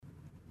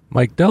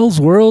Mike Dell's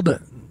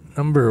World,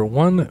 number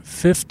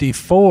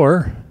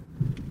 154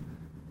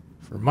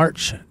 for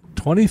March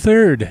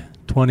 23rd,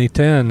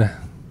 2010.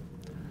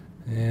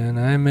 And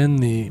I'm in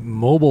the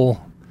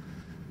mobile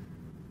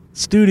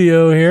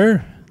studio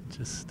here,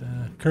 just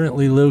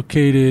currently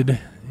located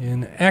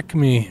in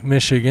Acme,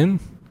 Michigan,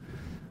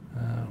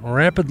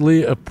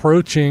 rapidly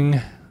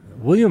approaching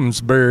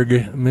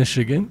Williamsburg,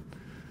 Michigan.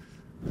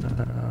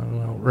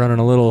 Running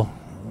a little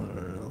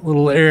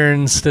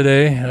errands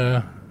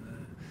today.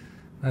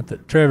 Not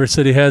that Traverse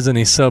City has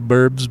any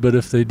suburbs, but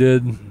if they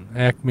did,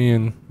 Acme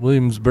and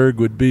Williamsburg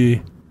would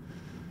be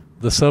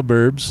the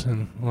suburbs,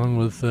 and along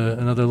with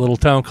another little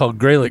town called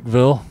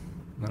Graylickville.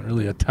 Not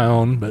really a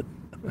town, but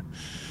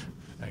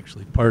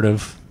actually part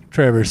of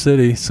Traverse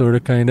City, sort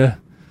of, kind of,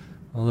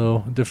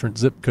 although different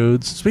zip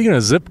codes. Speaking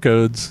of zip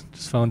codes,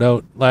 just found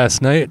out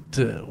last night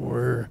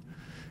we're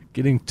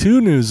getting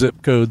 2 new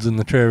zip codes in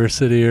the Traverse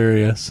City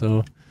area, so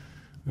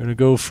we're going to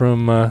go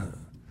from,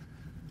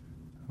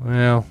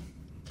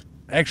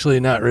 actually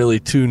not really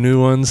 2 new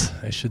ones.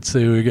 I should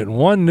say we're getting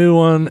 1 new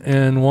one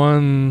and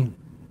 1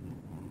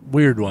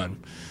 weird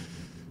one.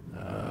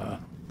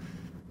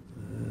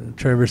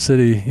 Traverse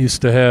City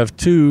used to have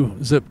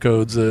 2 zip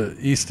codes,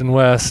 east and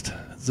west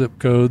zip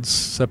codes,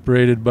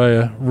 separated by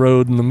a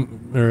road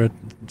or a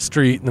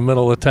street in the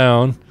middle of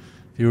town.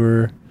 If you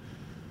were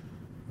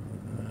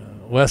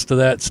west of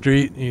that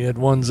street, you had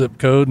 1 zip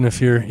code, and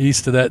if you're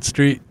east of that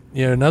street,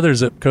 you had another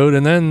zip code.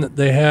 And then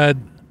they had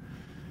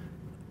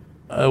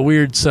a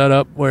weird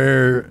setup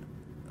where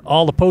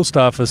all the post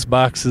office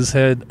boxes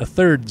had a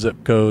 3rd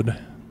zip code,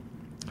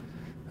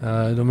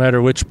 no matter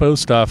which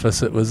post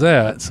office it was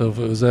at. So if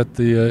it was at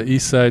the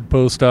east side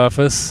post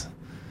office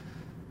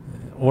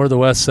or the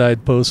west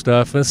side post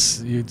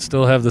office, you'd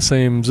still have the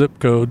same zip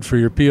code for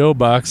your P.O.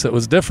 box that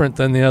was different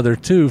than the other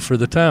 2 for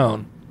the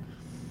town.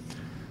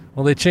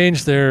 Well, they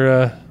changed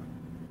their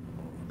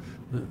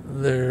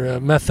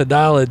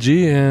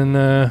methodology,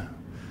 and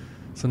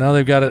so now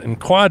they've got it in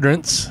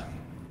quadrants.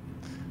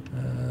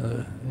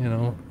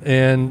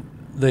 And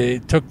they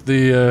took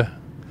the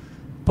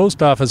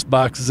post office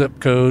box zip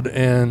code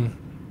and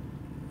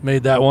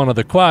made that one of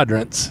the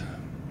quadrants.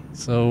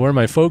 So where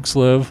my folks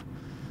live,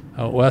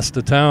 out west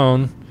of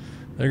town,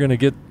 they're going to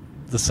get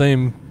the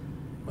same,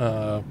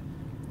 what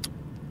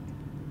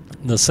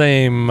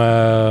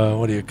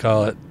do you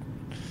call it,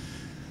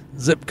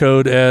 zip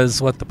code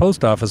as what the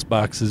post office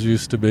boxes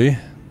used to be.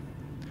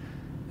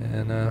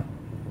 And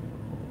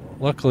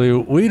luckily,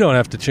 we don't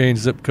have to change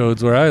zip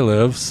codes where I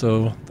live,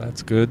 so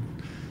that's good.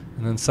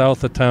 And then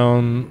south of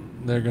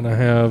town, they're going to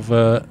have,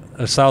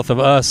 south of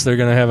us, they're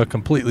going to have a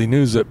completely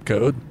new zip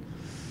code.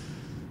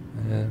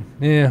 And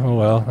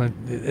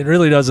it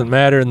really doesn't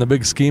matter in the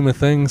big scheme of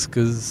things,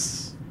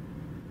 because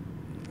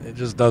it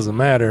just doesn't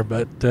matter,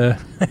 but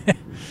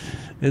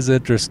it's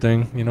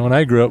interesting. When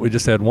I grew up, we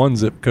just had 1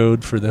 zip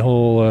code for the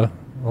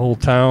whole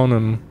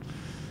town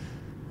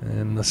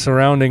and the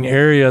surrounding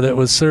area that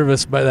was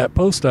serviced by that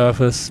post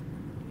office.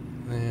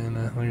 And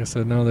like I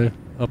said, now they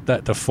upped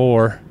that to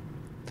 4.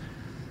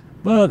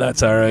 But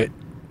that's all right.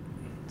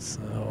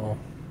 So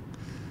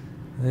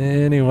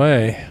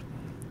anyway,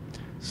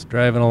 just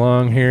driving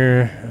along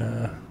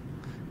here,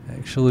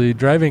 actually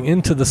driving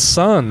into the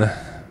sun.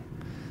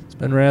 It's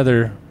been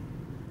rather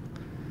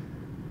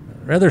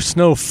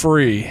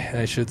snow-free,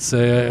 I should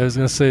say. I was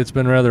going to say it's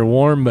been rather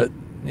warm, but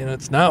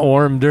it's not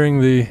warm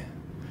during the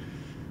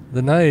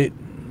night.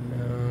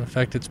 In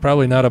fact, it's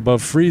probably not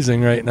above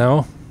freezing right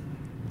now.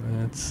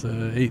 It's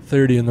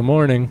 8:30 in the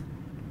morning.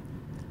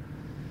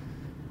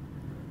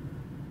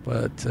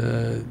 But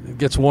it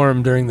gets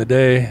warm during the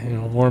day,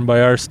 warm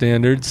by our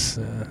standards.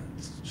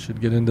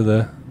 Should get into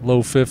the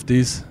low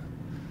 50s,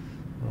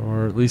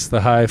 or at least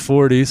the high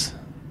 40s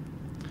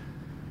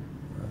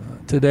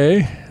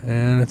today.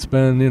 And it's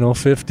been,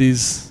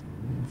 50s,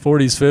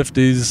 40s,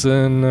 50s,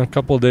 and a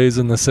couple of days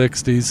in the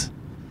 60s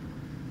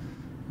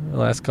the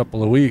last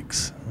couple of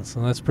weeks.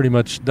 So that's pretty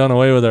much done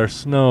away with our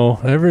snow.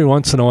 Every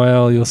once in a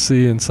while, you'll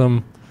see in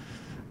some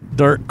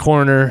dark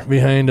corner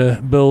behind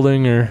a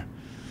building or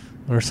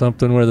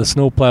something where the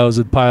snowplows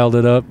had piled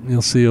it up,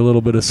 you'll see a little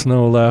bit of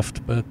snow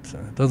left, but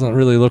it doesn't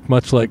really look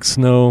much like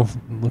snow.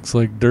 It looks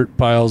like dirt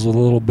piles with a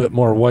little bit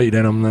more white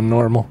in them than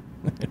normal.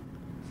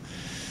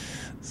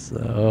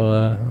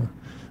 So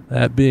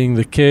that being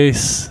the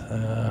case,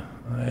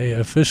 I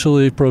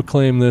officially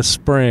proclaim this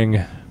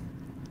spring.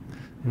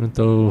 Even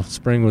though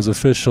spring was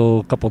official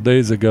a couple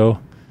days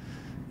ago,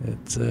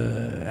 it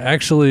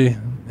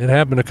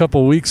happened a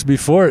couple weeks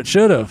before it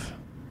should have.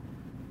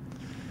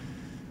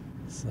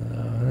 So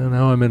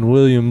now I'm in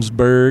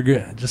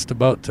Williamsburg, just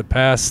about to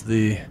pass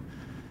the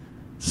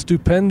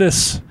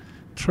stupendous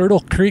Turtle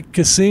Creek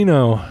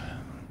Casino.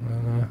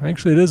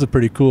 Actually, it is a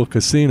pretty cool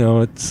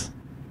casino. I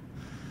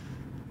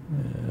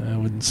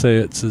wouldn't say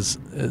it's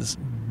as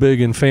big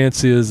and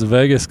fancy as the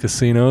Vegas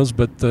casinos,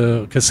 but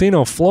the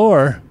casino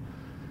floor,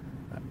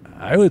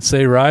 I would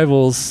say,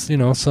 rivals,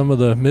 some of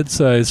the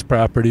mid-sized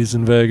properties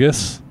in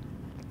Vegas.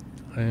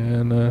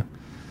 And,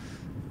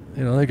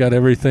 they got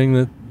everything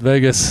that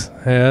Vegas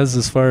has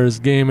as far as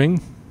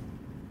gaming.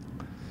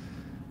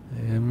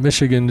 And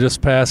Michigan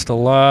just passed a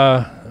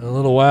law a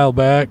little while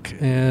back,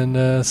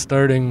 and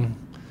starting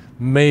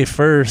May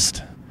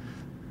 1st,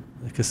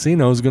 the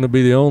casino is going to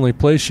be the only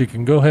place you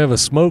can go have a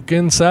smoke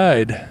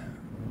inside,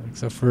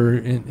 except for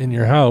in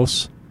your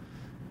house.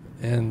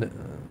 And,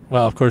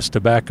 well, of course,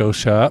 tobacco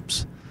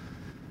shops.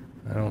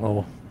 I don't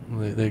know.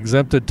 They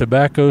exempted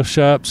tobacco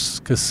shops,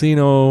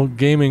 casino,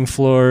 gaming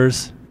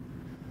floors,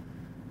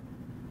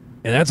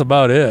 and that's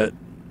about it.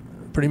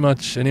 Pretty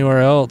much anywhere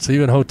else,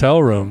 even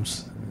hotel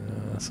rooms.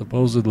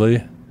 Supposedly,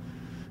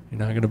 you're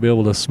not going to be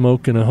able to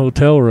smoke in a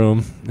hotel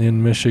room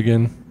in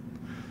Michigan.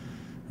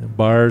 And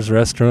bars,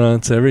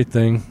 restaurants,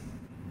 everything.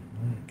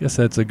 I guess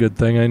that's a good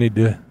thing. I need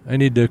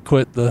to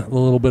quit the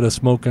little bit of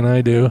smoking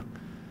I do.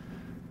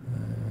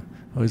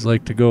 I always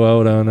like to go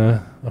out on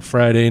a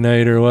Friday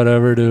night or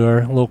whatever to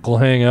our local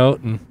hangout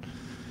and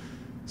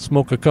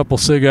smoke a couple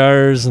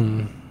cigars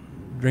and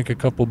drink a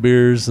couple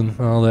beers and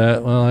all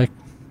that. Well, I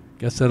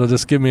guess that'll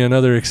just give me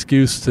another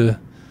excuse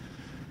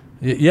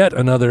yet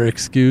another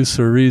excuse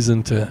or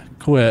reason to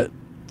quit.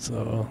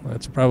 So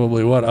that's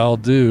probably what I'll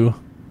do.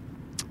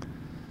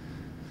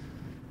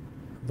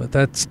 But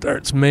that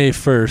starts May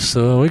 1st.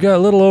 So we got a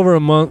little over a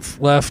month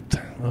left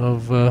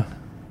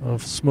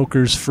of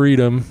smokers'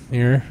 freedom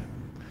here.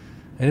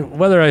 And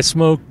whether I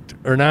smoked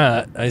or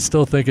not, I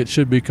still think it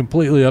should be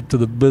completely up to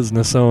the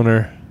business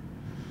owner,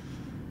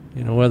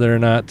 whether or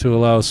not to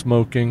allow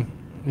smoking.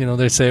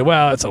 They say,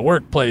 well, it's a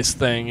workplace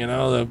thing,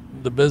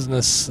 the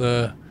business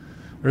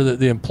or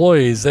the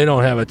employees, they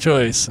don't have a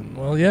choice. And,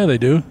 well, yeah, they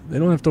do. They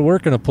don't have to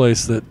work in a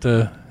place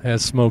that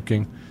has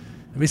smoking.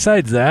 And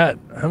besides that,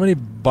 how many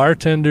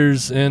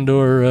bartenders and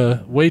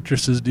or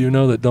waitresses do you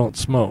know that don't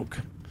smoke?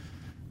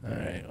 All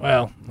right,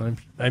 well,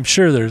 I'm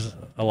sure there's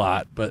a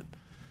lot, but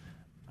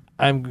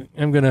I'm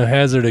going to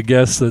hazard a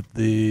guess that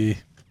the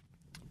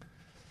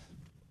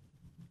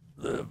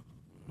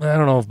I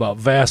don't know about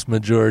vast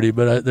majority,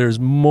 but there's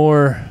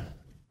more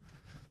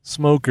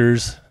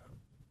smokers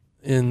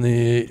in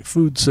the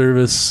food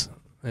service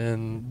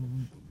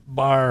and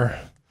bar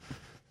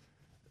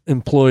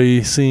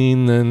employee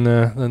scene than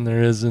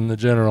there is in the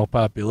general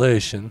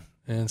population.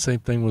 And same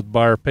thing with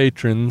bar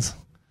patrons.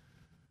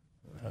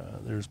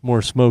 There's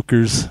more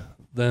smokers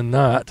than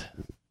not.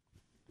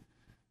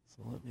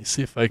 Let me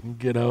see if I can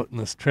get out in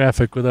this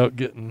traffic without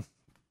getting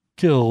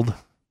killed.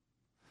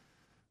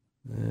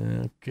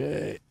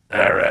 Okay.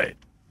 All right.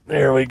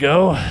 There we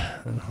go.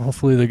 And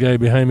hopefully the guy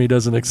behind me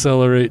doesn't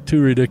accelerate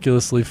too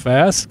ridiculously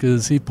fast,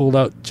 because he pulled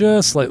out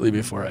just slightly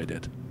before I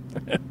did.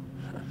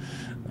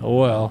 Oh,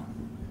 well.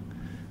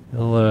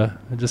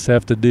 I just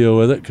have to deal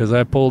with it, because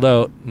I pulled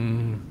out.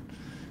 And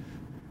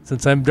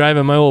since I'm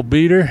driving my old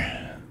beater,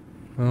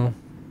 well,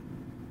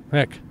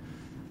 heck,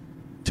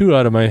 two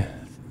out of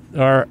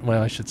our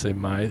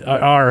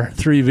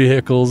three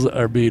vehicles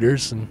are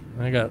beaters, and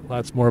I got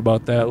lots more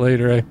about that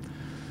later. I've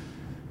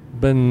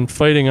been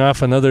fighting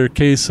off another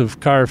case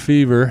of car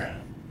fever,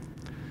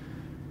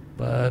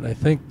 but I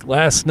think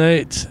last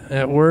night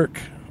at work,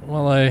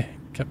 while I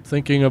kept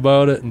thinking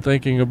about it and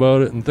thinking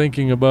about it and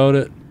thinking about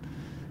it,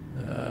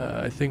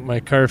 I think my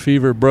car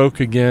fever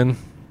broke again,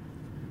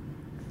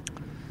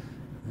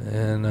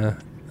 and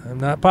I'm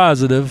not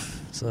positive,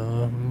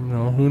 so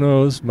who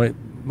knows,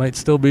 might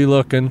still be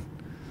looking.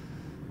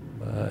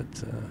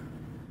 But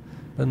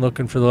been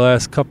looking for the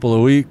last couple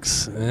of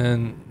weeks,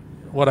 and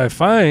what I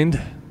find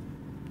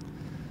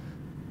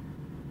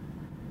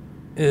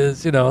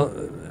is,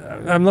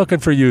 I'm looking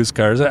for used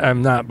cars.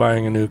 I'm not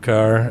buying a new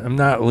car. I'm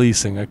not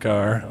leasing a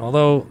car,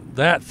 although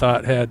that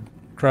thought had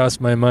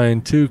crossed my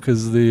mind too,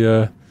 because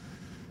this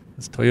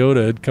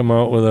Toyota had come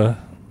out with a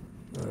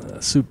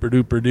super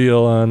duper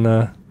deal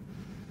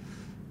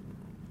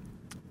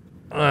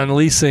on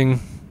leasing.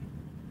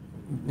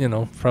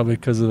 Probably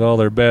because of all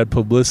their bad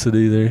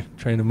publicity, they're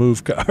trying to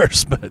move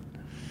cars, but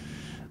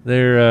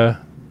they're,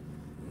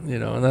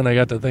 and then I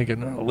got to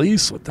thinking,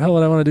 lease, what the hell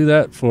would I want to do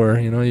that for?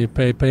 You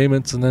pay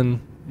payments and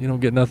then you don't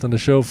get nothing to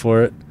show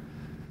for it.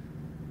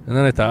 And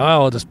then I thought,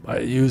 I'll just buy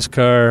a used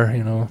car,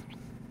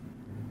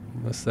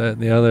 this, that,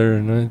 and the other.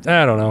 And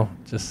I don't know,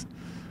 just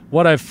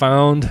what I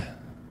found,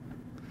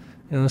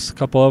 there's a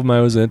couple of them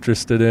I was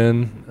interested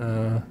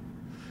in.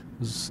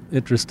 Was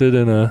interested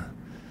in an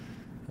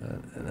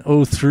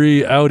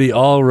 03 Audi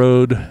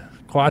Allroad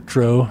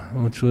Quattro,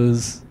 which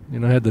was,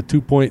 had the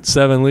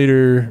 2.7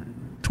 liter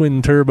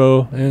twin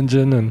turbo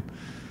engine, and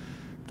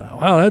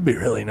thought, wow, that'd be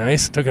really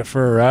nice. Took it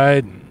for a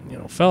ride and,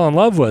 fell in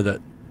love with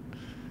it.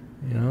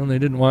 And they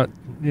didn't want,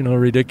 a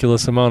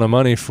ridiculous amount of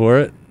money for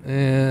it.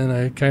 And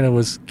I kind of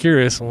was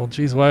curious, well,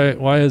 geez,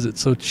 why is it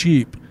so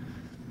cheap?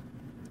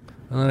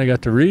 And then I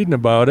got to reading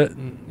about it,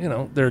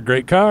 and, they're a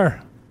great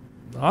car.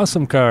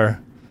 Awesome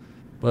car.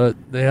 But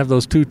they have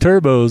those two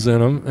turbos in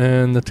them,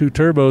 and the two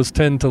turbos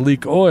tend to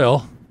leak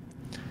oil.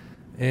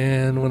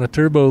 And when a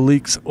turbo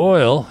leaks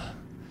oil,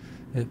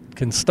 it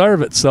can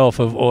starve itself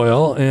of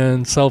oil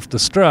and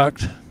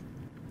self-destruct.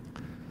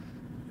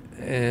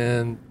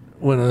 And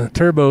when a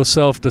turbo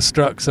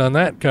self-destructs on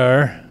that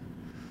car,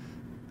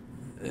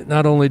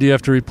 not only do you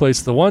have to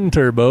replace the one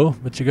turbo,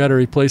 but you got to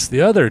replace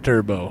the other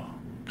turbo,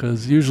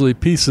 because usually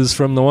pieces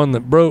from the one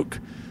that broke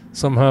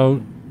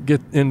somehow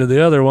get into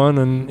the other one,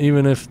 and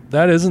even if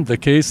that isn't the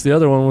case, the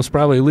other one was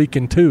probably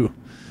leaking too.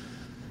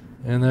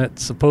 And that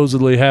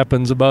supposedly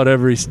happens about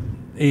every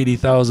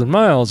 80,000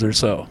 miles or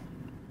so.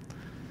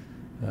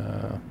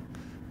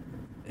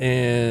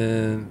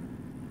 And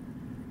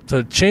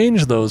to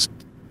change those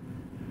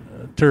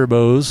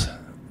turbos,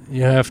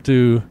 you have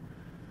to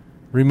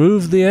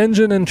remove the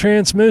engine and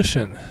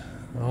transmission.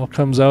 It all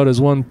comes out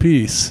as one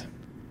piece.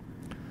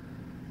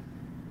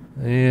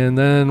 And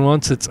then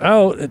once it's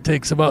out, it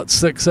takes about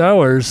 6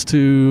 hours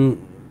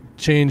to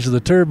change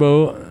the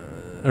turbo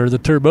or the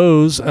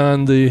turbos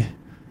on the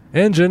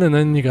engine, and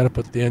then you got to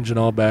put the engine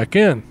all back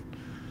in.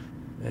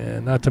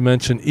 And not to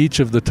mention, each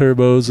of the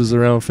turbos is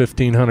around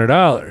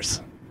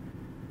 $1,500.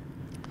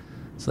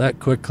 So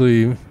that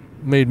quickly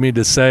made me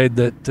decide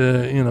that,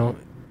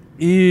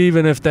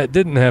 even if that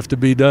didn't have to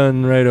be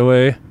done right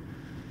away,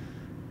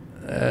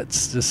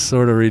 that's just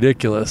sort of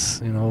ridiculous.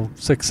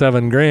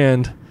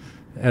 $6-7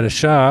 at a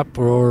shop,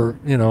 or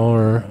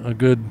a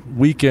good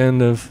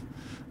weekend of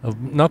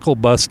knuckle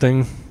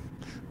busting,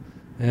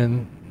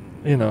 and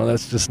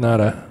that's just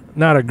not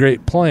a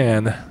great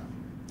plan.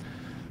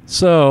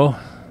 So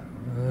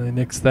I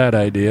nixed that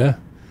idea.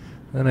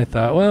 Then I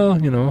thought, well,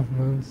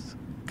 there's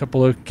a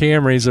couple of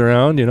Camrys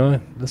around.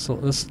 This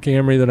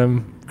Camry that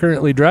I'm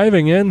currently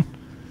driving in,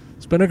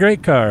 it's been a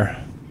great car.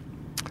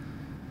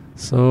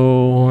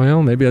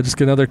 So, maybe I'll just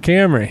get another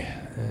Camry.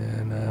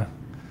 And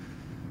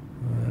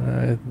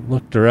I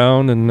looked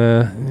around, and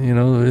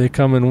they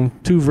come in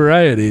two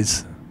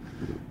varieties.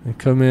 They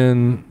come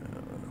in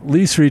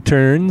lease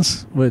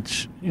returns,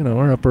 which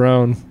are up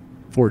around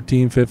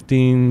 $14,000,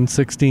 $15,000,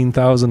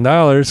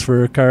 $16,000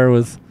 for a car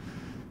with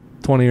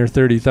 20 or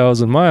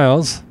 30,000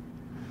 miles,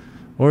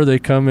 or they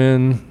come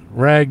in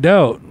ragged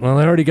out. Well,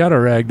 I already got a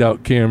ragged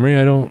out Camry.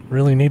 I don't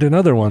really need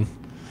another one.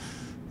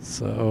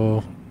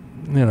 So,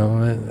 I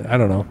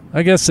don't know.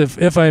 I guess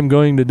if I'm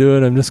going to do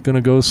it, I'm just going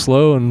to go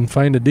slow and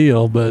find a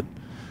deal. But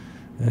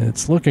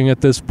it's looking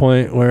at this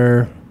point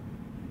where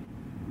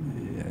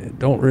I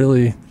don't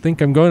really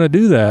think I'm going to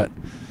do that.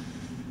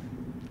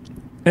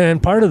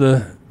 And part of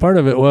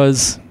it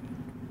was,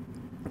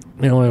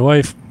 my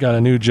wife got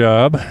a new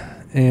job,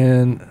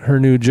 and her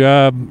new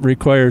job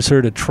requires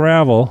her to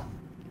travel.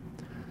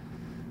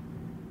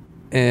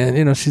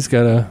 And, she's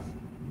got a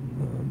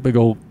big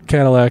old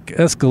Cadillac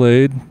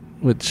Escalade,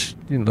 which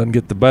doesn't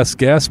get the best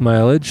gas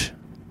mileage,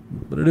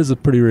 but it is a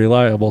pretty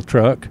reliable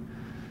truck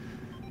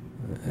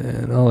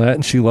and all that,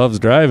 and she loves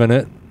driving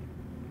it.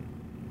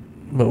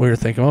 But we were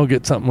thinking, I'll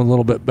get something with a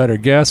little bit better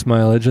gas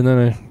mileage, and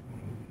then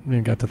I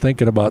got to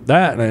thinking about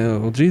that, and I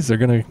thought, well, geez, they're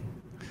going to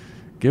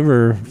give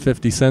her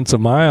 50 cents a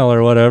mile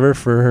or whatever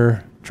for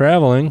her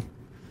traveling.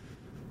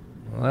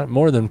 Well, that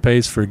more than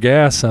pays for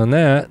gas on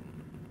that.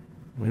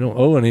 We don't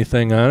owe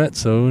anything on it,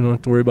 so we don't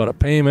have to worry about a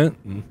payment.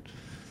 And,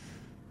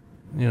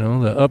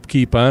 the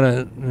upkeep on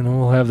it,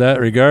 we'll have that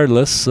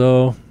regardless.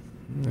 So,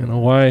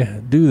 why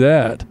do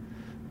that?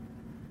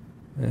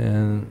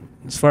 And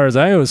as far as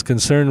I was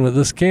concerned with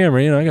this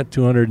Camry, I got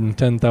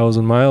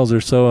 210,000 miles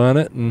or so on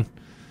it, and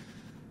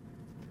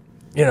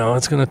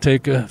it's going to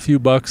take a few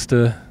bucks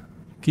to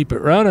keep it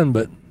running,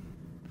 but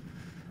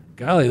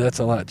golly, that's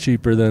a lot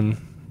cheaper than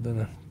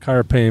a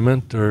car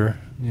payment, or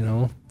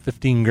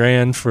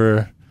 $15,000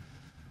 for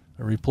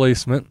a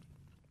replacement.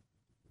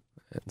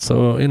 And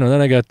so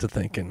then I got to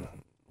thinking,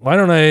 why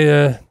don't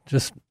I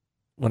just,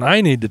 when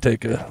I need to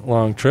take a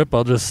long trip,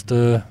 I'll just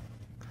go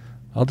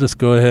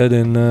ahead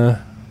and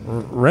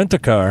rent a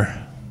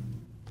car.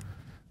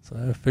 So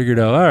I figured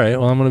out, all right,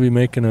 well, I'm going to be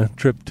making a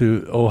trip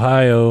to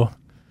Ohio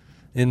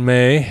in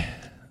May,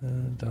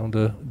 down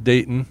to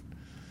Dayton.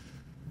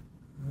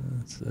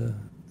 It's a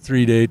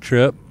 3-day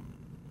trip.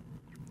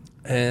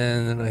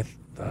 And then I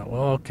thought,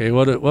 well, okay,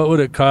 what would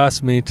it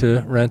cost me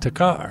to rent a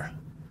car?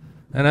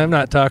 And I'm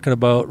not talking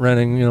about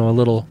renting, a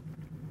little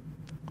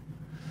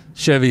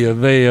Chevy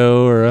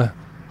Aveo or a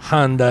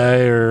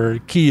Hyundai or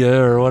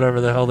Kia or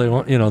whatever the hell they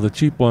want, the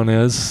cheap one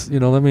is.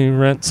 Let me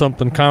rent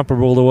something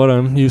comparable to what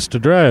I'm used to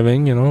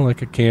driving,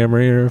 like a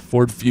Camry or a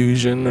Ford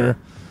Fusion or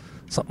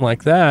something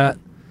like that.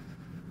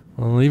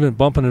 Well, even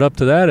bumping it up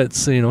to that,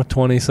 it's,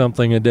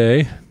 20-something a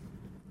day.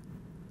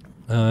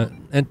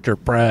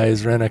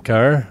 Enterprise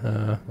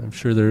rent-a-car. I'm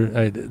sure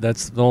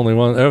that's the only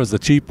one. That was the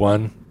cheap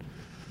one.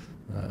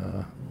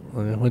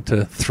 I went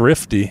to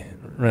Thrifty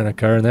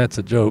rent-a-car, and that's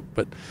a joke.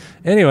 But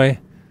anyway,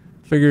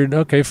 figured,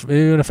 okay,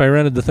 even if I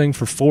rented the thing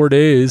for 4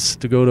 days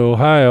to go to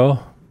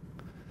Ohio,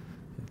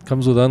 it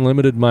comes with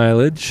unlimited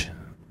mileage.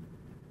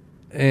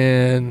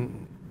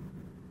 And,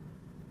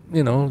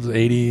 it's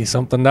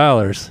 $80-something.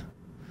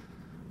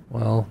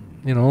 Well,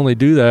 only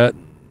do that,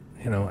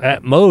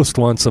 at most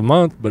once a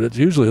month, but it's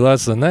usually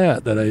less than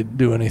that I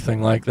do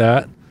anything like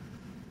that,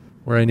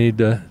 where I need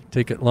to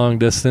take it long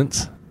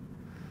distance.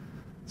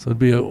 So it'd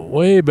be a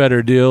way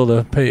better deal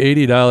to pay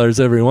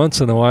 $80 every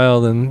once in a while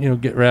than,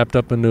 get wrapped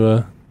up into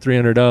a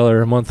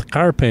 $300 a month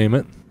car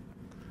payment.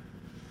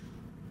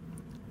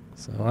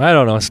 So I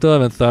don't know. I still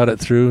haven't thought it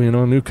through. A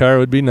new car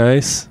would be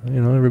nice.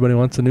 Everybody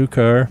wants a new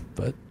car,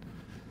 but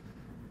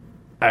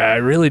I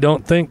really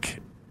don't think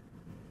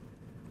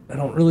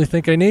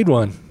I need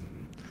one.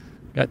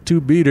 Got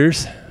 2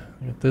 beaters.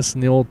 Got this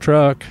in the old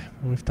truck.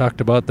 We've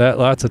talked about that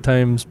lots of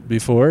times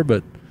before,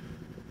 but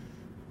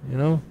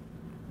the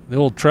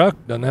old truck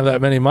doesn't have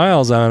that many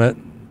miles on it.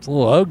 It's a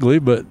little ugly,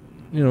 but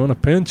in a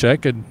pinch I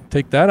could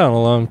take that on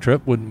a long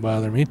trip. Wouldn't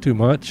bother me too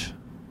much.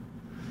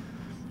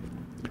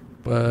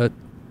 But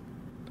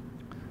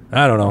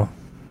I don't know.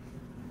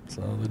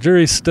 So the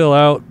jury's still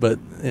out, but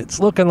it's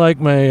looking like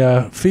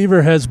my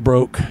fever has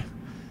broke.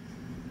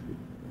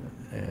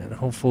 And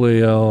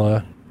hopefully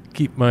I'll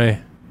keep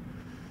my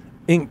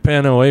ink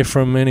pen away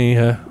from any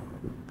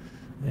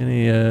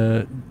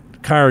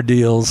car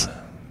deals.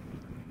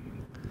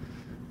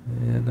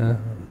 And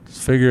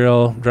just figure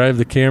I'll drive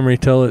the Camry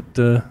till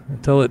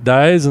it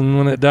dies, and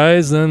when it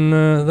dies, then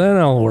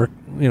I'll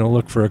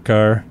look for a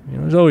car.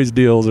 There's always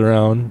deals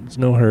around. There's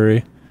no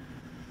hurry.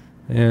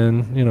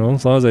 And,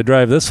 as long as I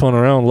drive this one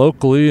around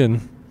locally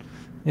and,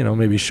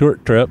 maybe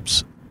short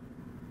trips,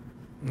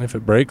 if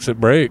it breaks, it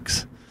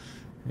breaks.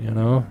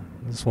 I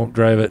just won't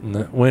drive it in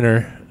the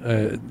winter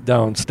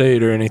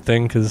downstate or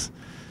anything, because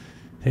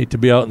I hate to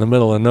be out in the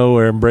middle of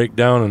nowhere and break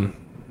down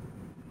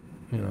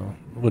and,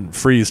 wouldn't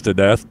freeze to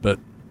death, but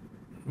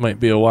it might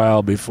be a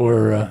while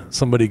before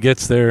somebody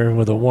gets there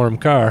with a warm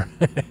car.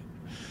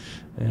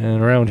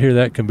 And around here,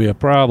 that can be a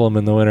problem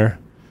in the winter.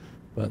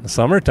 But in the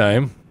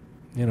summertime,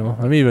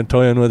 I'm even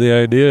toying with the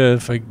idea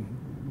if I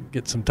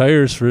get some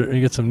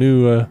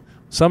new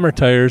summer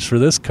tires for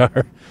this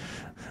car,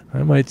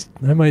 I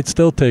might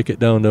still take it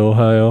down to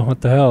Ohio. What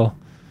the hell?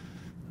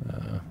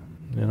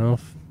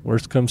 If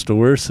worst comes to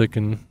worst, I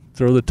can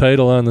throw the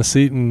title on the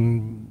seat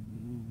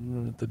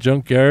and at the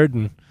junkyard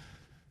and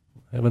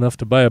have enough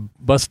to buy a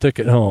bus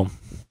ticket home.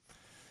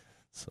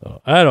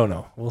 So I don't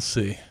know. We'll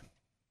see.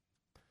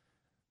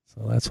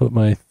 So that's what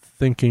my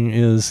thinking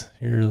is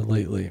here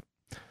lately.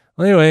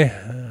 Anyway,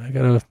 I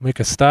gotta make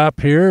a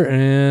stop here,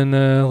 and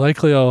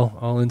likely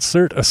I'll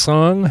insert a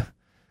song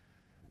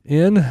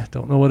in.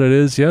 Don't know what it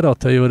is yet. I'll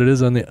tell you what it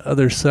is on the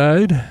other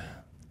side.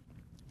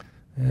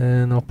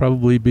 And I'll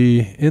probably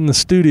be in the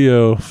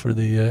studio for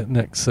the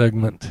next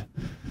segment.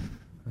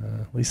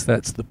 At least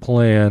that's the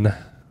plan.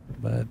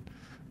 But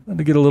I want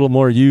to get a little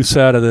more use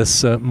out of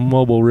this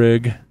mobile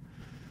rig.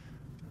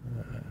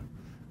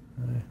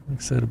 Like I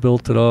said, I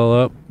built it all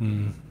up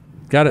and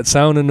got it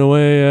sounding the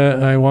way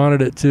I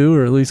wanted it to,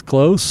 or at least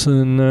close,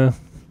 and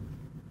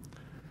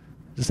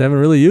just haven't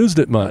really used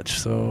it much.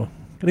 So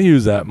I'm gonna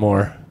use that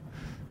more.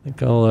 I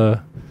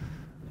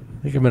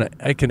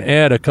can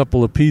add a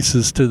couple of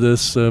pieces to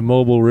this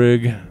mobile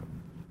rig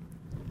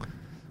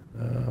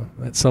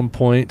at some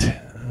point.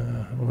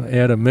 I'm gonna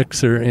add a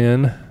mixer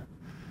in,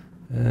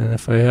 and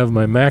if I have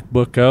my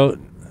MacBook out,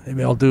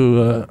 maybe I'll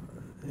do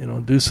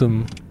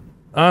some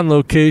on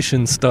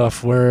location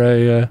stuff where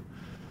I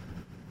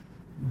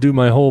do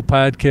my whole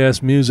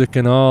podcast music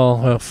and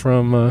all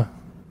from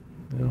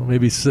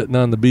maybe sitting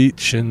on the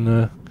beach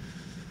in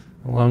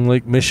along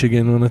Lake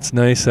Michigan when it's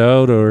nice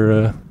out,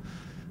 or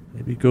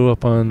maybe go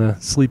up on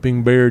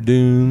Sleeping Bear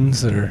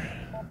Dunes, or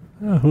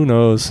who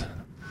knows.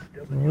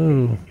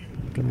 Oh,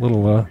 get a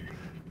little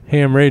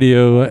ham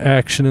radio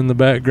action in the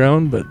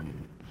background, but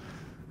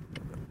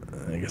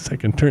I guess I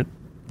can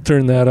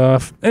turn that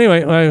off.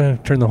 Anyway, I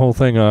turn the whole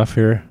thing off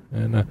here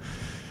and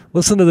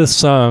listen to this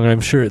song.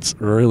 I'm sure it's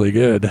really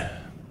good.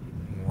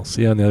 We'll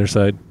see you on the other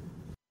side.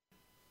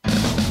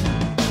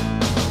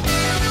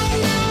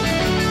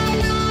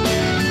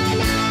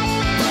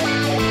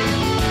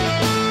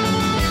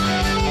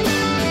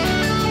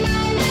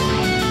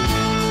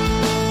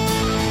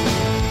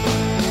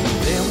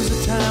 There was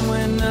a time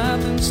when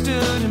nothing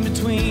stood in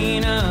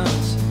between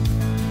us.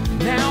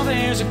 Now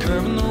there's a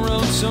curve in the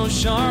road so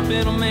sharp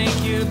it'll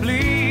make you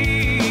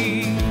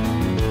bleed.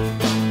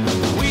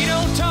 We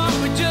don't talk,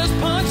 we just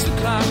punch the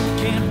clock.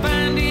 Can't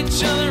find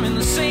each other in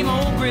the same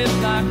old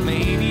gridlock.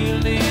 Maybe a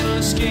little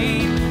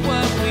escape,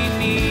 what we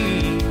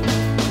need.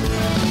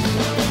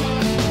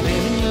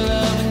 Living your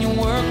love and your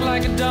work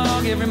like a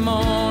dog every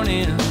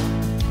morning.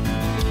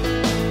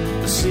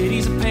 The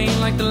city's a pain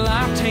like the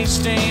latte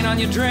stain on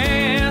your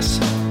dress.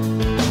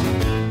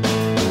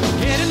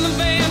 Get in the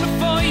van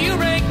before you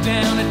break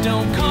down. It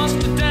don't cost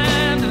a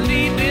dime to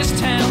leave this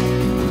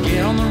town.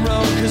 Get on the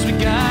road cause we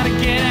gotta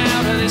get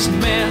out of this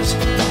mess.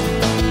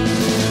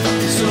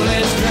 So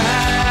let's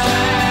drive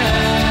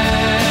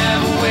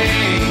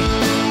away.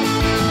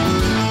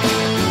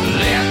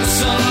 Let the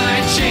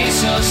sunlight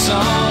chase us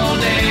all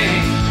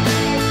day.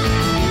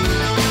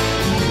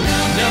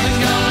 Nothing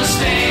gonna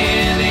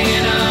stand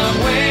in our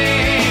way,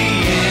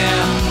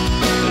 yeah.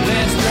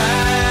 Let's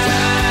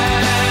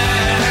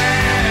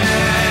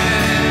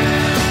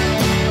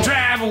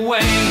drive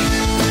away.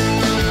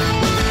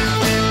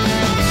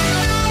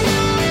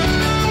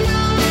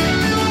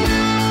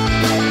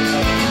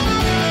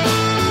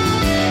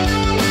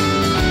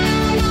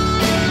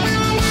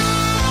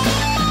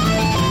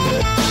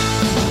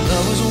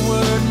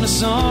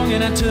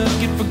 and I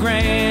took it for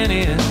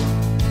granted.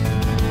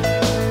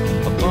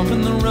 A bump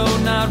in the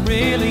road, not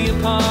really a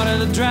part of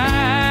the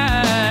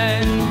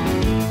drive.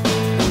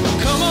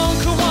 Come on,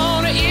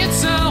 Kiwana,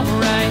 it's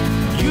alright.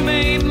 You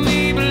made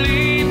me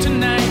believe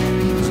tonight.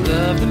 It's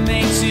love that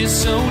makes it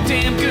so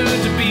damn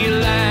good to be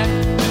alive.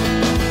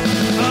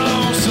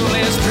 Oh, so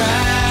let's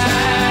drive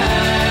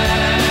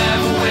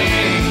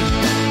away.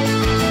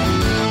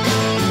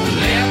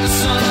 Let the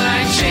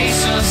sunlight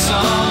chase us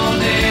all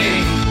day.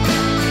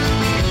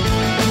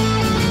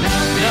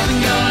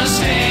 Nothing gonna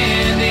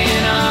stand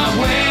in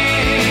our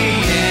way,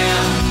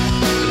 yeah.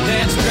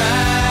 Let's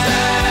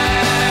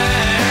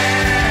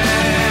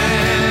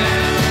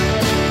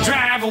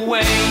drive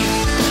away.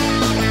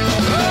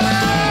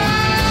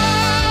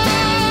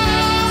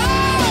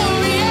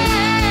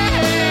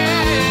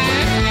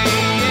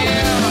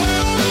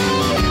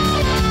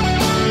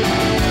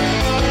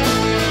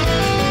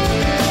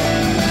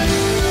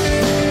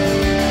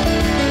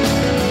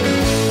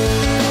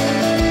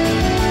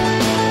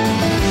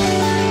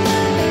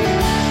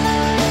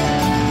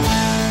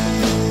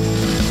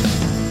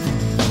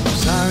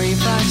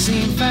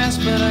 Fast,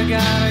 but I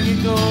gotta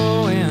get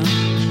going.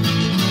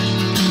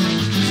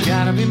 There's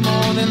gotta be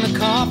more than the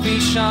coffee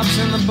shops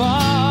and the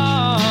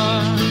bar.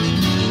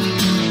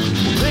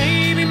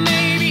 Maybe,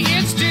 maybe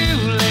it's too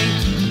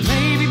late.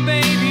 Maybe,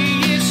 baby,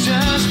 it's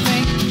just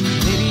fate.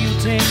 Maybe you'll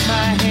take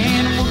my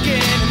hand and we'll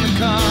get in the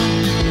car.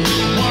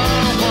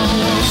 Whoa, whoa,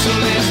 whoa, so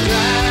let's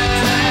drive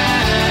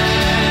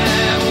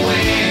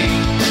away.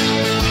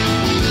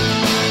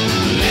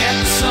 Let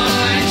the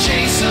sunlight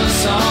chase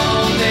us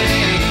all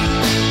day.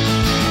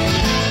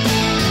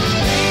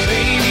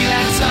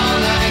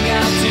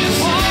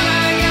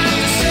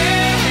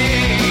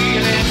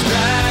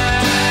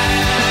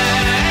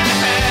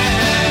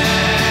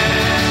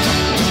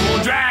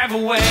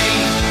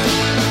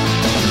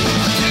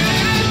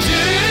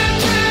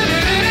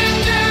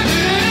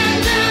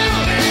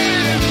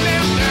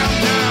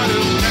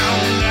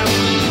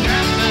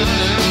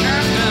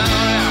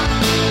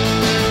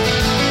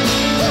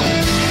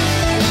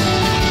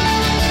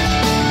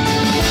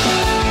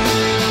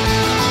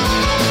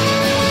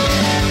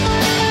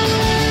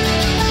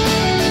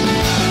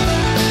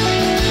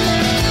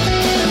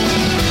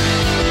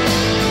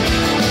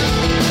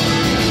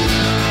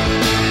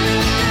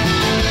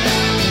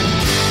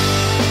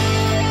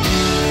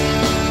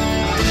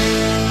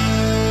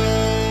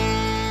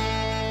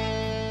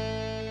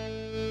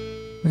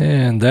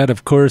 And that,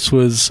 of course,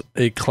 was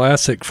a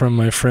classic from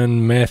my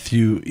friend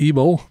Matthew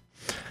Ebel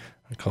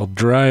called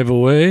Drive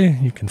Away.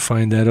 You can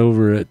find that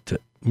over at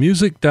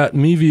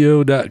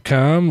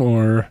music.mevio.com,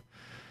 or I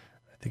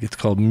think it's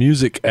called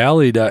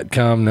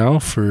musicalley.com now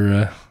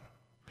for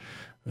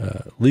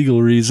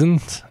legal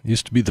reasons. It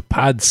used to be the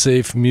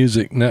PodSafe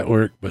Music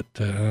Network, but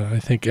I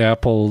think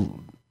Apple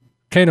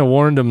kind of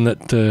warned them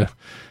that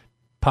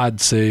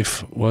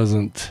PodSafe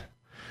wasn't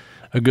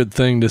a good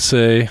thing to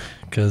say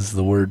because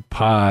the word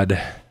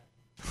pod.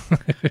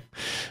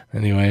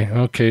 Anyway,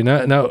 okay.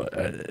 Now,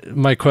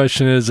 my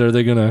question is: are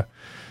they going to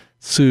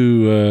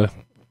sue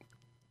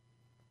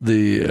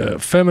the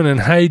feminine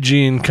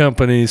hygiene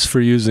companies for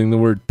using the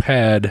word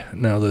pad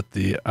now that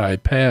the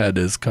iPad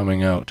is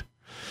coming out?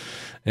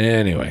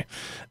 Anyway,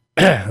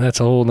 that's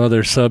a whole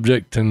nother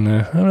subject, and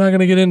I'm not going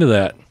to get into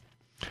that.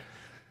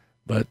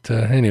 But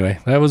anyway,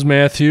 that was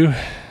Matthew,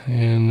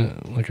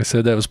 and like I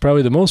said, that was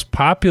probably the most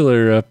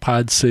popular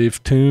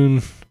PodSafe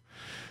tune.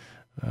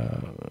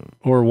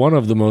 Or one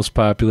of the most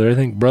popular. I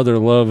think Brother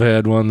Love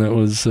had one that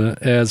was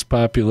as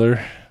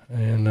popular,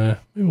 and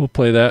maybe we'll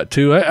play that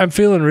too. I'm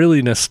feeling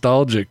really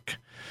nostalgic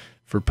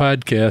for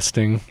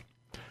podcasting.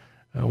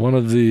 One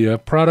of the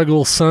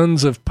prodigal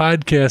sons of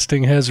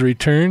podcasting has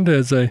returned,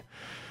 as I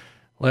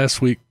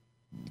last week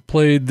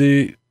played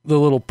the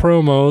little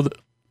promo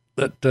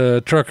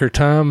that Trucker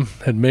Tom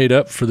had made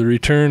up for the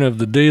return of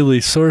the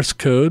daily source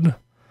code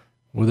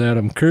with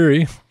Adam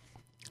Curry.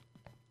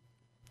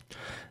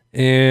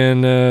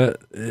 And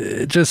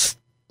it just,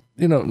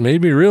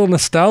 made me real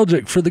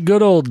nostalgic for the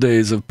good old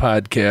days of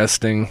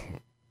podcasting.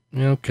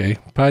 Okay,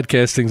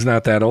 podcasting's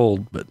not that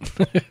old, but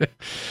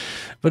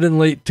but in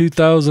late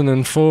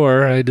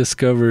 2004, I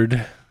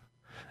discovered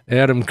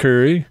Adam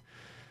Curry.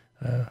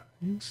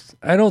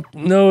 I don't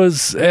know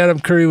as Adam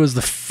Curry was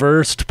the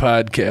first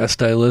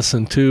podcast I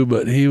listened to,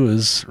 but he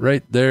was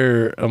right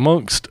there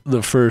amongst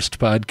the first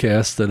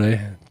podcasts that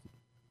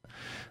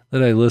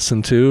I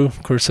listened to.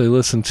 Of course, I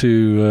listened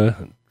to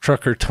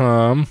Trucker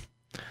Tom,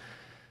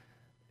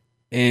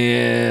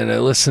 and I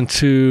listened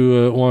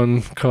to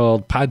one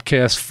called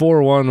Podcast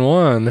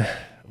 411,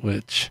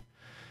 which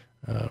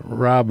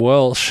Rob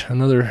Welsh,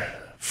 another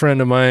friend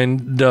of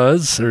mine,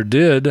 does or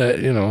did.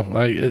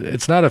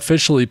 It's not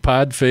officially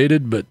pod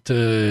faded, but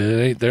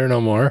it ain't there no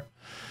more,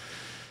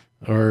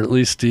 or at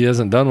least he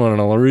hasn't done one in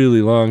a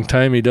really long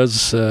time. He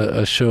does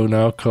a show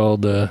now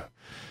called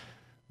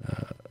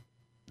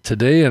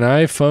Today an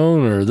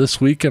iPhone, or This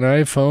Week an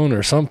iPhone,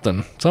 or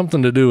something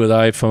to do with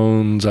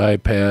iPhones,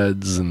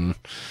 iPads, and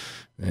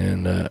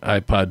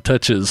iPod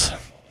Touches.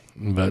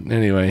 But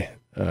anyway,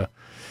 that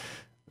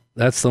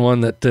that's the one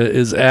that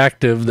is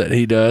active that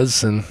he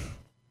does.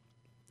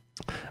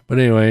 But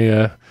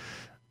anyway,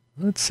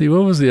 let's see,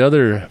 what was the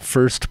other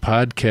first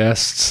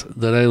podcasts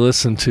that I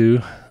listened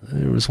to?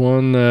 There was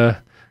one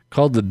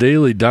called The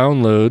Daily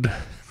Download.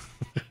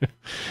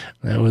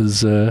 That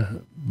was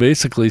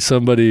basically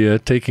somebody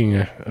taking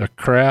a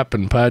crap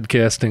and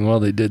podcasting while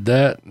they did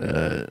that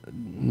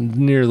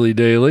nearly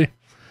daily.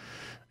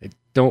 I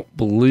don't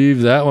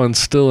believe that one's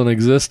still in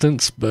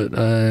existence, but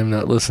I'm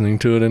not listening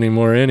to it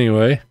anymore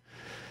anyway.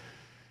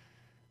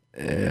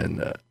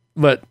 And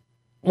but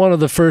one of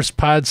the first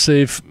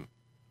PodSafe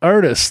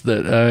artists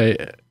that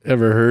I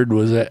ever heard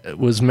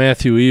was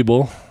Matthew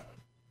Ebel,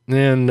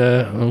 and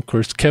of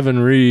course Kevin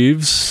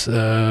Reeves,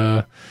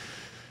 and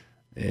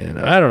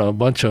I don't know, a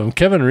bunch of them.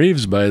 Kevin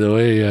Reeves, by the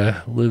way,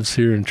 lives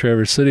here in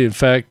Traverse City. In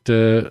fact,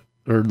 or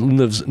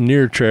lives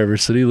near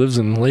Traverse City. Lives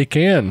in Lake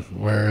Ann,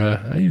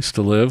 where I used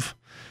to live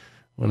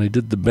when I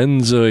did the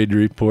Benzoid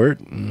Report,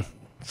 and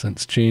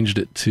since changed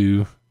it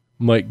to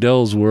Mike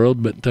Dell's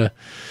World. But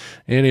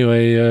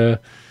anyway,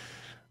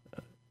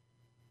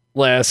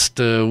 last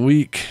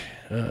week,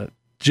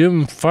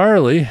 Jim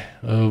Farley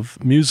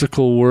of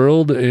Musical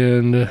World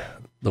and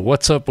the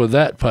What's Up With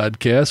That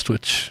podcast,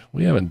 which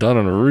we haven't done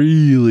in a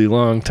really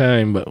long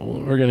time, but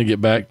we're going to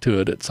get back to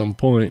it at some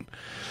point.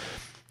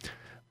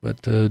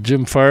 But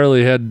Jim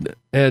Farley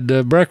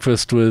had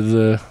breakfast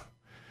with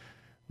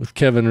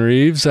Kevin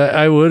Reeves.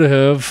 I would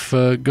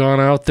have gone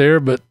out there,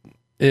 but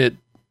it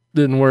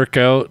didn't work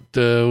out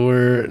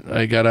where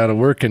I got out of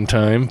work in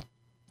time.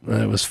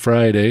 It was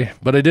Friday,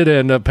 but I did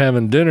end up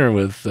having dinner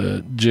with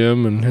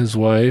Jim and his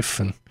wife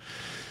and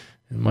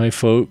my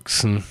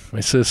folks and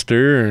my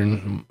sister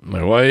and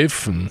my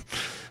wife, and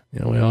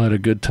we all had a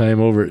good time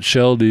over at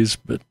Sheldy's.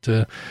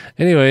 But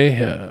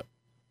anyway,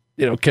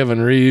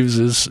 Kevin Reeves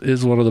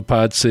is one of the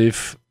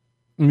PodSafe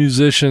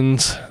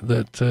musicians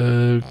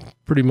that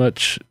pretty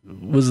much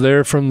was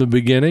there from the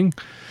beginning.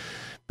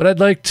 But I'd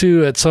like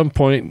to at some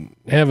point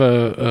have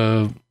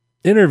a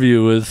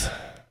interview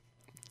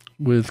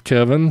with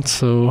Kevin,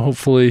 so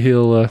hopefully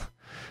he'll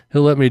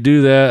let me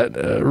do that.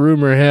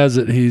 Rumor has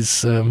it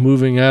he's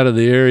moving out of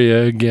the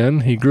area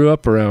again. He grew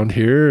up around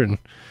here and,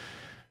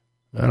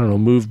 I don't know,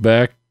 moved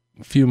back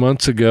a few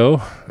months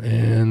ago,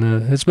 and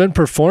has been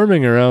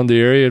performing around the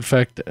area. In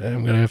fact,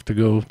 I'm going to have to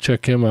go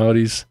check him out.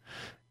 He's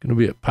going to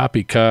be at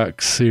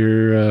Poppycock's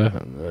here.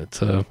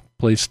 It's a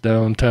place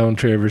downtown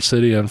Traverse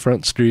City on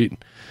Front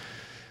Street.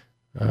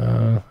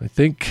 I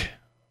think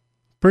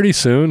pretty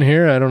soon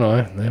here. I don't know.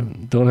 I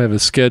don't have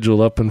his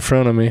schedule up in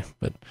front of me,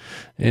 but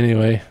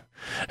anyway.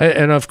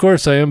 And of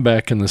course, I am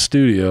back in the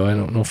studio. I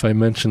don't know if I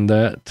mentioned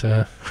that.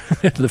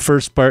 The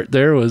first part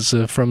there was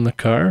from the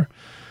car.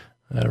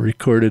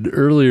 Recorded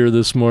earlier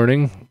this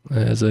morning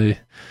as I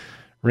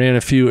ran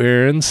a few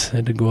errands. I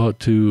had to go out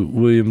to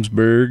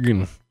Williamsburg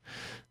and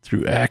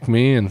through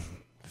Acme and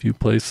a few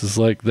places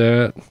like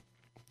that.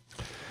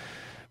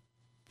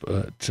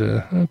 But,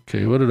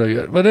 okay, what did I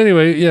get? But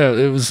anyway, yeah,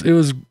 it was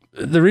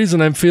the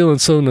reason I'm feeling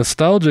so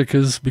nostalgic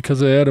is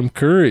because of Adam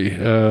Curry.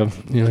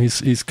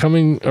 He's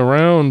coming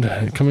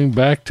around, coming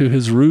back to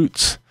his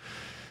roots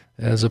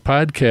as a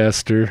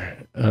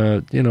podcaster.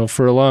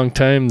 For a long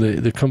time,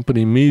 the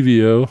company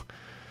Mevio,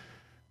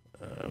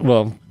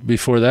 well,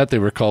 before that they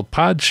were called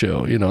Pod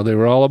Show. They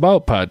were all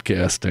about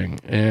podcasting,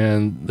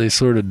 and they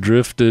sort of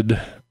drifted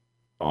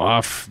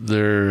off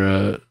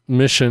their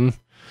mission.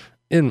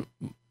 In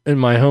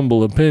my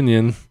humble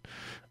opinion,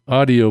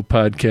 audio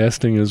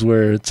podcasting is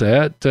where it's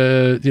at.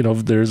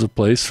 There's a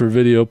place for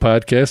video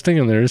podcasting,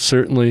 and there's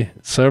certainly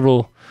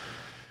several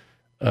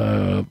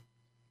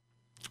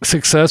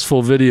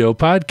successful video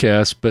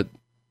podcasts, but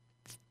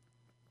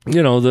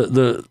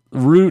the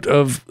root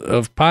of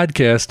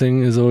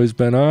podcasting has always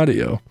been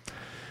audio.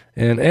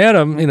 And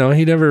Adam,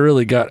 he never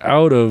really got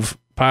out of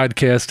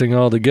podcasting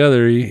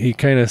altogether. He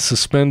kind of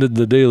suspended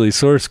the daily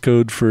source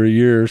code for a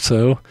year or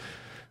so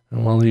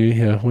while he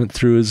went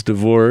through his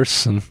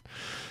divorce and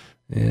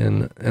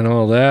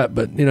all that.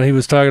 But, he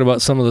was talking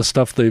about some of the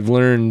stuff they've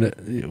learned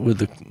with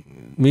the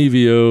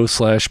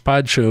Mevio /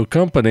 Pod Show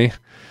company,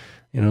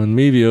 and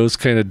Mevio's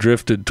kind of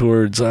drifted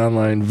towards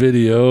online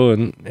video,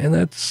 and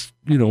that's,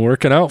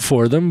 working out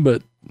for them.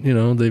 But,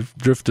 they've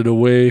drifted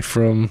away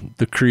from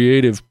the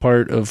creative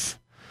part of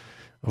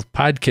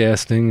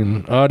podcasting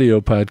and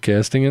audio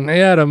podcasting. And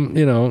Adam,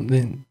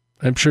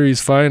 I'm sure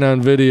he's fine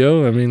on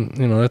video. I mean,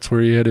 that's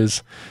where he had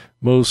his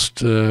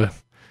most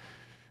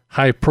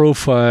high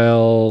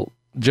profile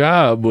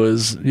job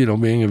was,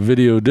 being a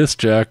video disc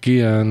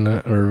jockey on,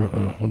 or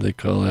what do they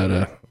call that,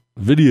 a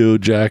video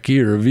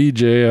jockey or a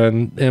VJ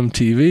on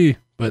MTV.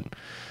 But,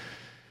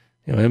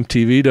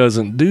 MTV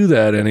doesn't do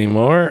that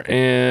anymore.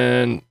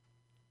 And,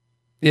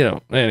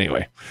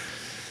 anyway.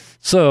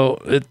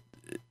 So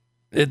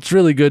it's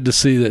really good to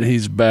see that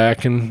he's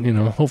back, and,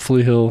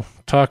 hopefully he'll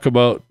talk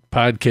about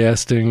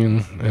podcasting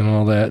and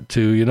all that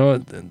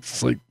too.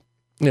 It's like,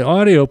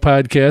 audio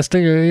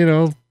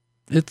podcasting,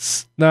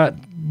 it's not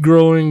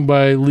growing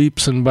by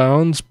leaps and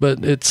bounds,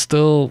 but it's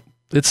still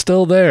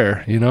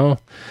there,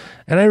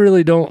 And I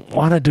really don't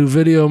want to do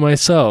video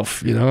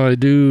myself. I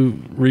do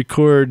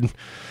record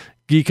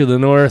Geek of the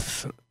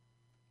North,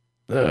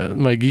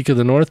 my Geek of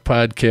the North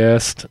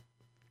podcast.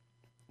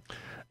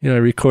 I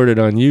record it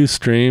on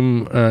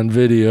Ustream on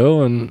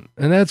video, and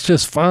that's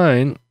just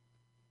fine.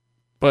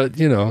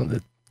 But, I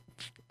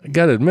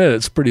got to admit,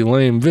 it's pretty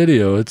lame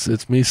video.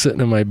 It's me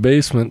sitting in my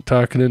basement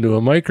talking into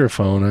a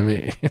microphone. I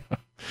mean,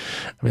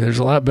 there's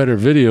a lot better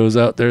videos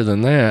out there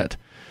than that.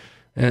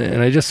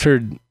 And I just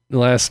heard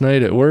last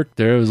night at work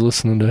there, I was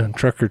listening to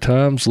Trucker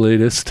Tom's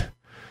latest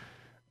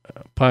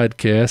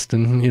podcast,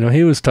 and,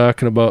 he was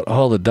talking about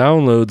all the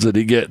downloads that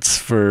he gets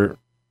for,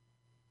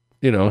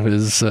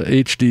 his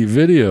HD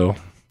video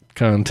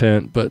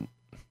content. But,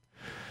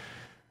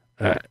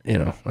 I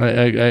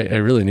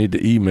really need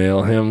to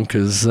email him,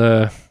 because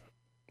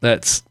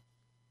that's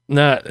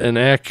not an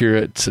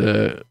accurate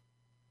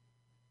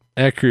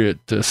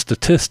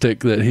statistic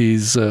that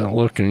he's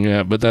looking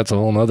at, but that's a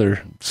whole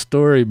other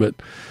story. But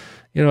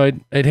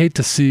I'd hate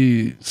to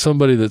see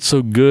somebody that's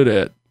so good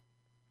at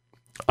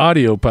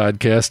audio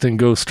podcasting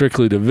go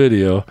strictly to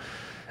video.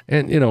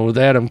 And with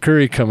Adam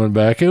Curry coming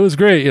back, it was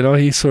great.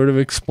 He sort of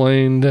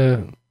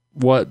explained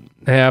what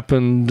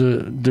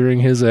happened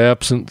during his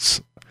absence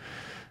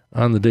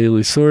on the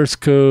Daily Source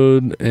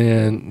Code,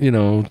 and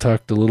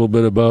talked a little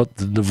bit about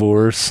the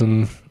divorce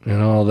and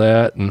all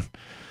that. And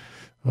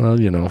well,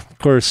 of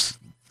course,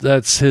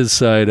 that's his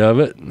side of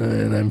it,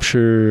 and I'm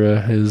sure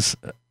his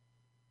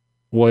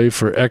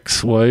wife or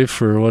ex-wife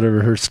or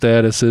whatever her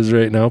status is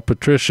right now,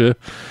 Patricia,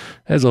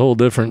 has a whole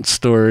different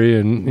story.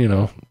 And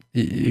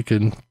you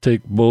can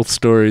take both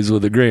stories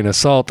with a grain of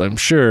salt, I'm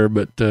sure,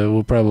 but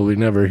we'll probably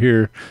never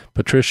hear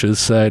Patricia's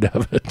side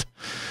of it.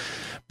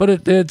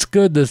 But it's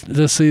good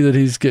to see that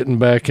he's getting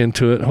back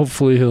into it.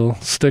 Hopefully he'll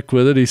stick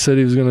with it. He said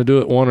he was going to do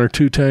it 1 or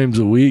 2 times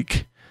a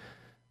week,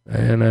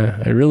 and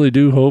I really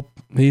do hope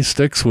he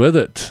sticks with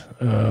it.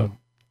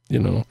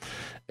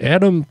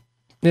 Adam,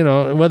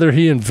 whether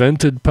he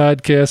invented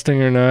podcasting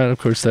or not, of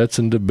course, that's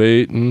in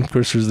debate. And, of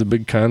course, there's the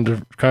big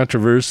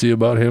controversy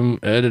about him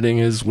editing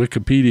his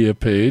Wikipedia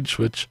page,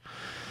 which,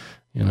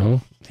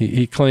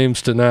 he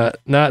claims to not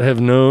have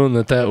known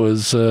that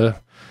was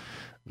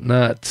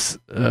not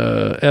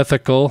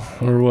ethical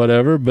or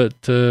whatever.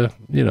 But,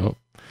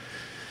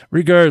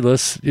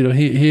 regardless,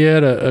 he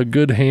had a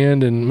good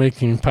hand in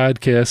making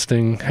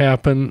podcasting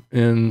happen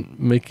and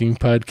making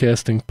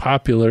podcasting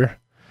popular.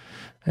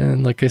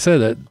 And like I said,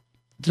 that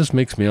just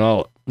makes me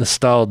all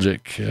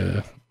nostalgic.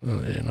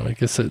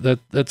 Like I said,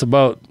 that's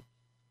about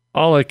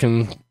all I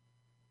can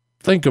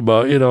think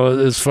about,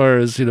 as far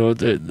as,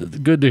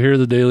 good to hear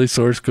the Daily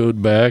Source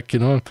Code back.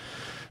 I'm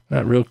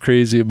not real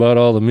crazy about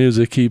all the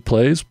music he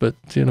plays, but,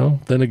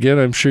 then again,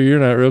 I'm sure you're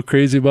not real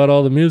crazy about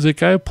all the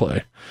music I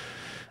play.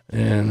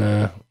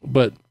 And,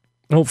 but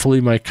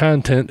hopefully my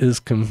content is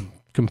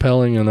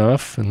compelling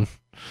enough, and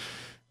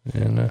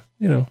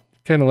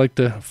kind of like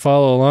to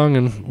follow along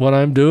in what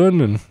I'm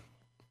doing,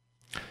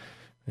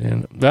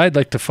 and I'd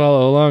like to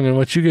follow along in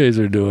what you guys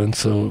are doing.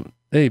 So,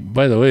 hey,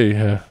 by the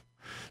way,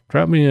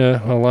 drop me a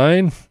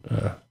line,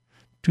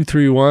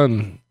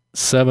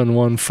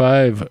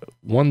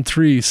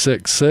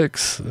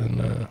 231-715-1366,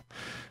 and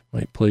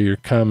might play your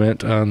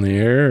comment on the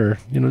air, or,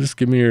 just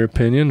give me your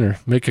opinion, or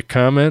make a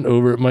comment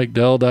over at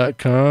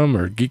MikeDell.com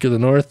or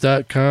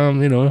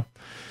geekofthenorth.com.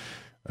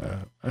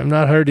 I'm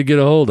not hard to get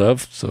a hold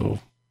of, so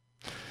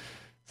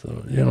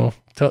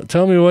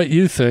tell me what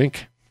you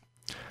think.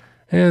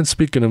 And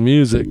speaking of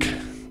music,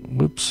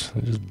 whoops, I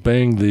just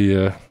banged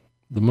the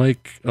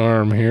mic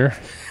arm here.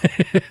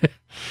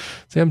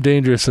 See, I'm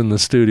dangerous in the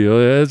studio.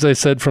 As I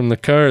said from the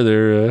car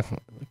there,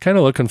 kind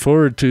of looking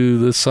forward to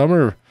this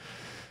summer,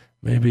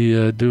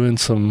 maybe doing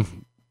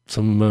some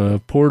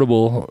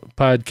portable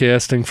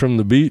podcasting from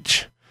the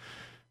beach,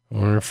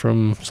 or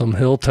from some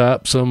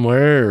hilltop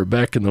somewhere, or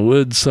back in the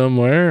woods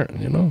somewhere.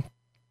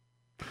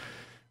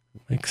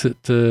 Makes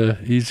it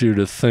easier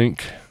to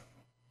think.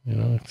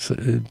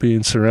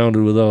 Being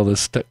surrounded with all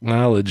this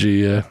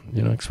technology,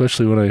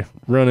 especially when I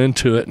run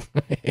into it.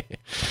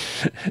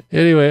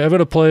 Anyway, I'm going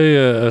to play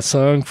a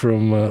song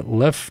from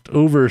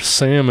Leftover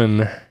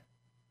Salmon.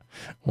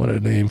 What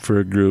a name for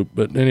a group.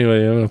 But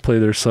anyway, I'm going to play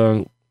their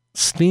song,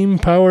 Steam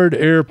Powered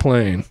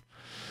Airplane.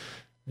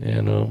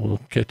 And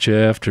we'll catch you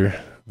after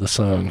the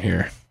song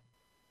here.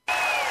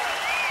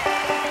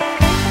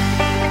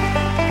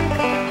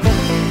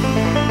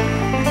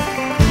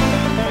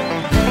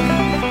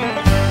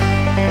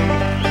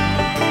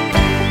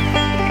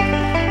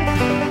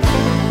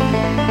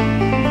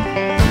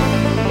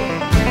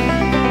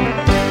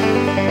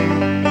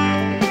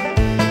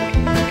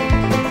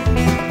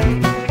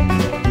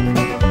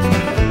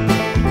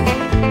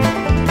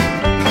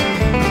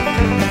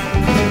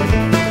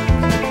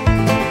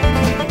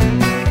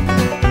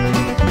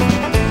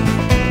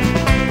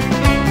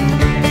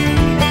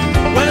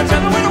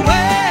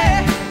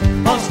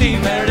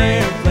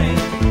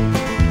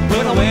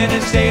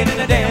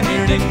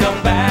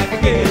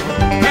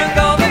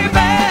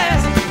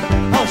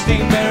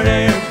 Steam-powered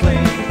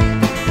airplane.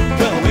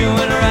 Well, we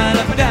went right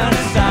up and down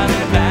and side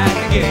and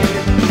back again.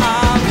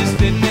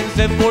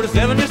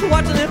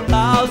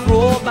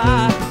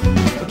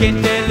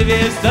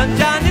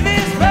 sunshine if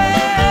it's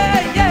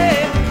rain,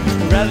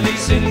 yeah. Rather be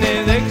sitting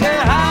in the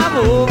high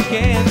over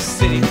Kansas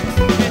City. In a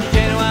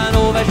genuine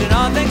old-fashioned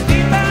all things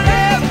deep and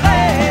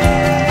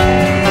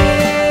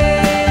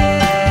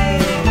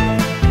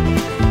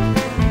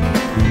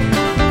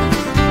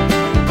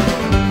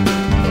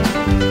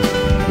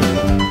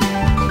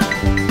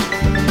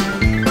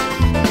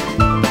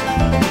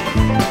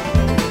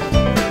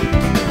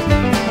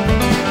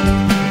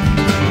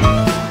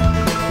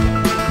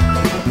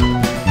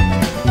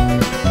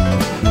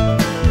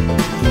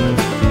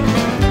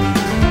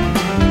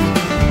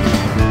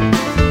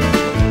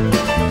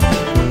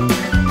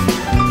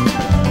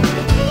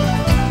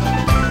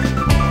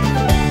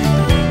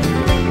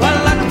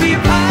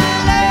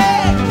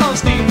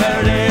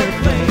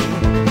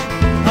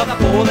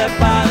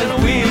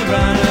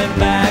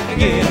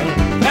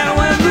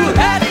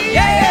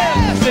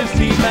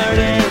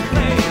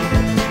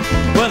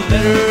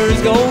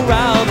go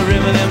round the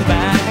river and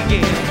back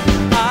again.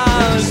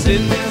 I was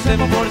sitting in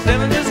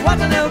 747 just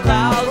watching them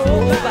clouds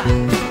roll by.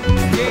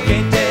 You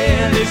can't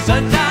tell if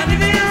sunshine if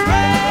it's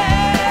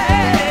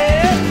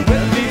rain.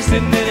 We'll be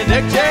sitting in a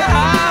deck chair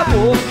high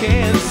over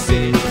Kansas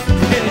City. In a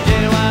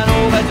genuine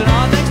old-fashioned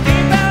all things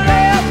deep and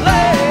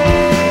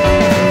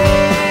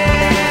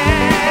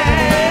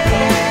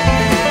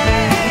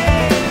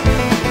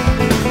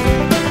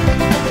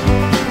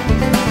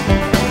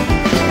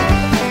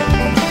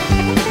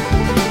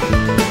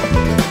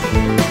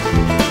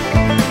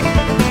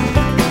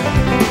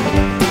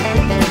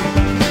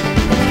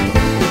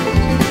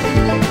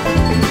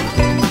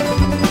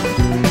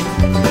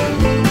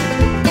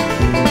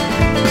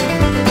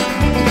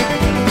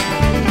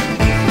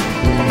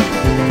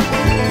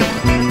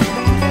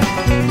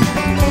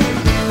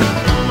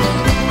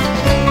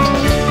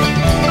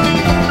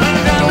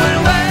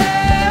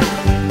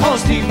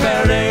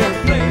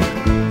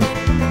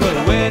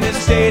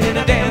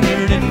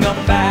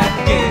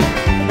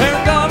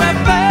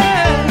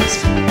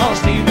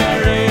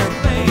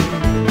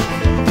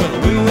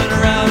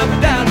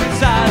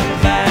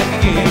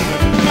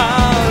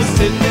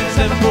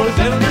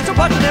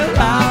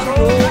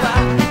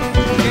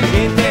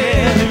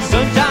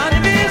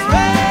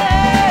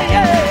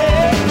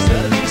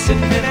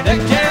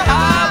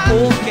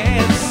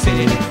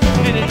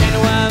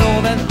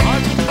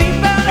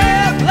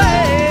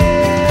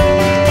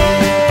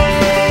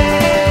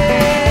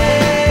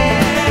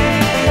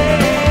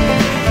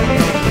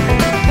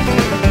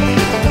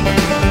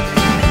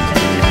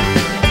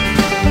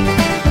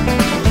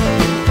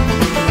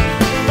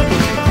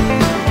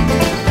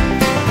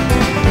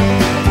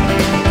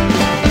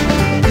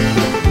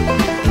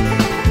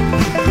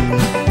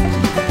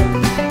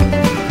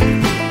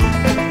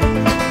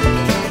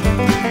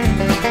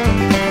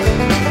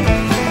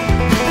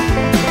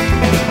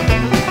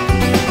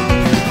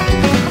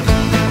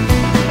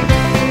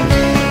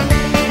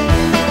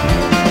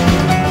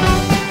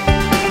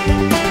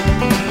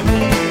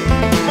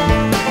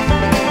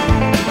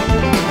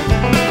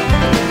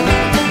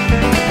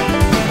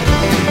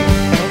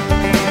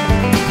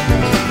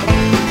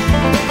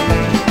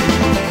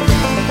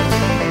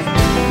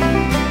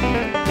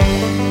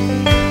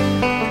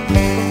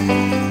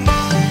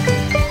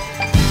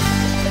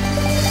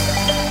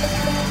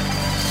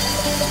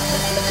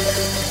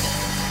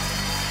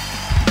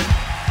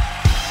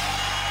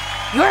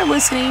You're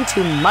listening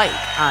to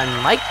Mike on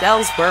Mike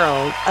Dell's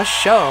World, a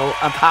show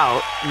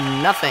about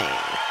nothing.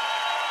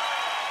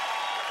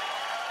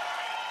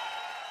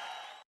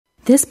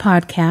 This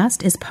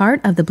podcast is part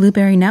of the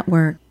Blueberry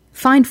Network.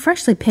 Find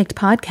freshly picked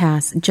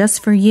podcasts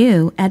just for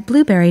you at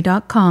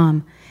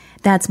blueberry.com.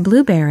 That's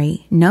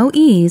blueberry, no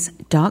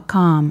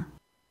ease.com.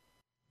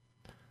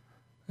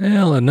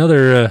 Well,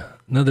 another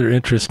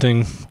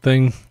interesting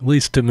thing, at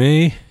least to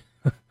me.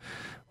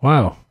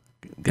 Wow.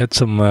 Got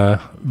some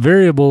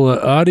variable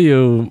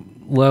audio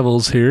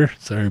levels here.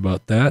 Sorry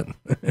about that.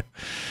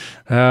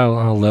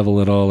 I'll level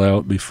it all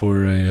out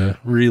before I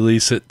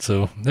release it,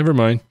 so never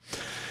mind.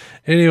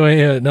 Anyway,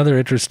 another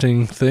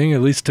interesting thing,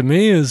 at least to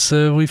me, is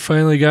we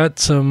finally got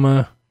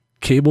some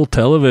cable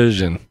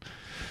television.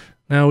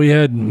 Now, we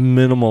had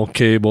minimal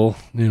cable,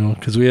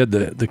 because we had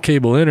the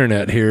cable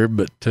internet here,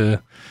 but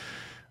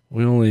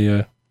we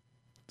only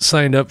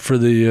signed up for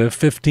the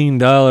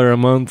 $15 a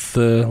month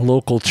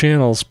local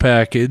channels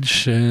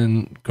package,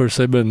 and of course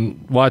I've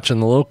been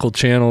watching the local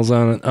channels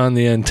on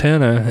the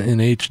antenna in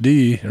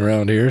HD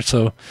around here,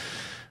 so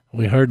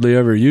we hardly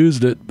ever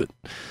used it. But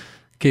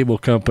cable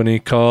company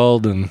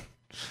called, and of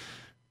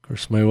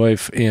course my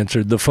wife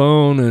answered the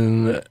phone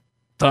and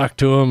talked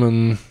to them,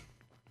 and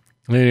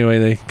anyway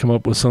they come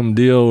up with some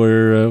deal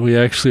where we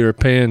actually are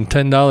paying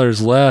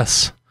 $10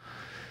 less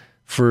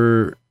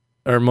for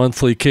our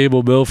monthly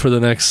cable bill for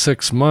the next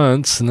 6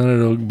 months, and then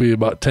it'll be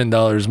about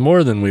 $10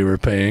 more than we were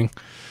paying.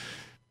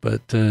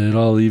 But it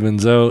all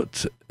evens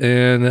out.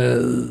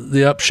 And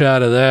the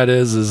upshot of that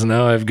is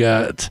now I've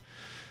got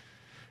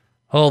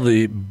all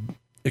the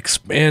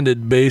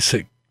expanded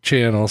basic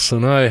channels. So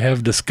now I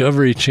have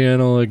Discovery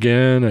Channel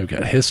again. I've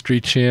got History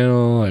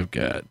Channel. I've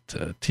got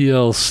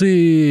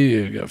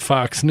TLC. I've got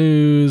Fox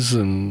News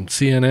and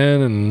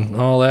CNN and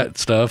all that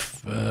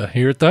stuff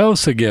here at the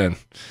house again.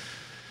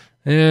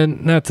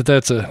 And not that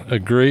that's a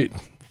great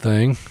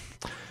thing.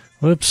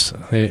 Whoops.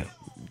 Hey,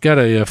 got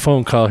a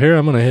phone call here.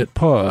 I'm going to hit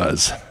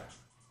pause.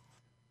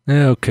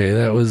 Okay,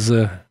 that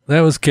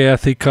was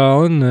Kathy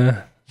calling.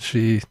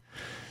 She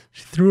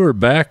threw her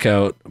back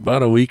out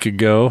about a week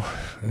ago,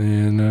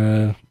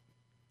 and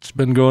she's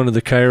been going to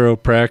the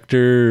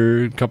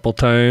chiropractor a couple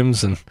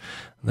times, and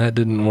that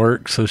didn't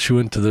work. So she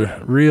went to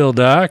the real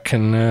doc,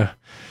 and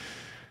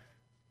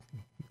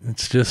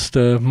it's just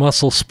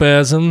muscle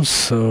spasms.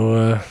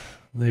 So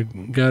they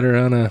got her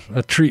on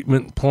a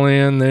treatment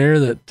plan there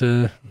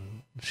that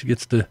she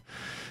gets to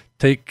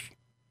take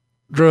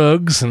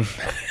drugs, and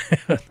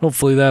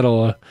hopefully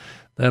that'll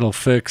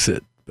fix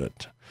it.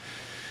 But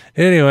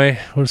anyway,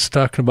 I was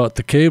talking about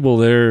the cable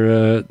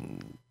there.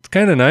 It's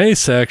kind of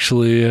nice,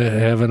 actually,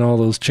 having all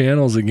those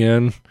channels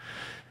again.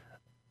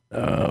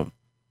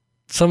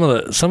 Some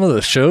of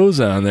the shows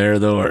on there,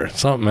 though, are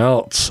something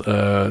else.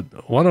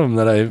 One of them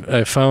that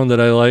I found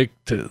that I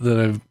liked, that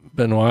I've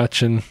been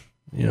watching,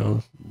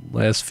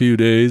 last few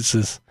days,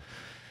 is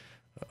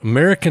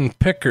American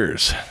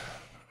Pickers.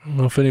 I don't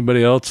know if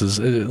anybody else is.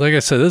 Like I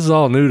said, this is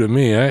all new to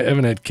me. I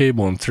haven't had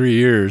cable in 3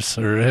 years,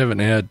 or I haven't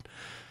had,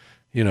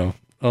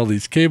 all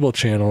these cable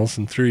channels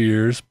in 3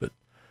 years, but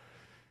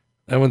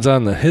that one's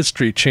on the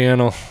History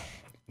Channel,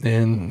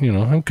 and,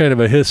 I'm kind of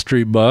a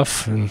history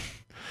buff, and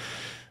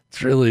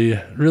it's really,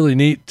 really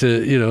neat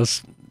to,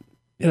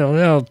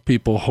 how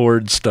people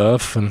hoard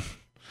stuff, and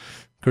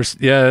of course,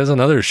 yeah, there's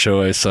another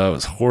show I saw, it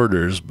was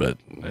Hoarders, but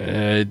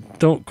I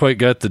don't quite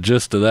get the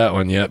gist of that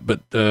one yet.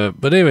 But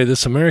anyway,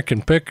 this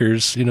American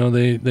Pickers,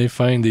 they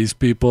find these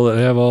people that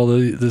have all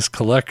this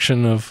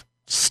collection of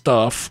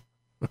stuff.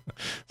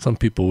 Some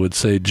people would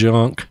say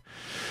junk,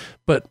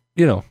 but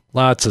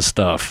lots of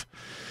stuff,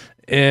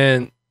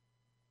 and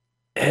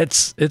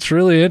it's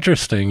really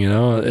interesting,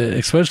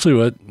 especially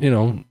what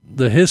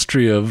the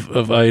history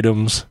of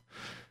items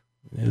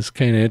is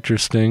kind of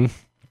interesting.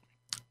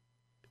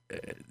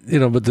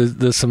 But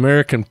this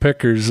American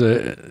Pickers,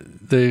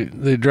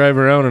 they drive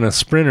around in a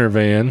Sprinter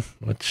van,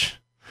 which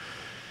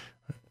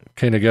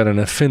kind of got an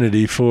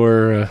affinity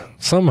for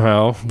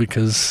somehow,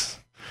 because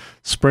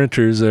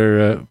Sprinters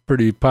are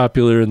pretty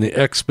popular in the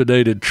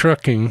expedited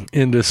trucking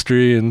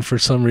industry, and for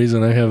some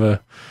reason I have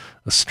a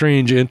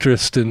strange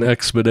interest in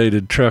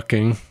expedited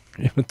trucking,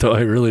 even though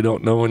I really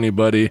don't know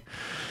anybody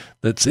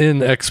that's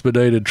in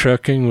expedited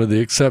trucking, with the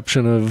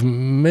exception of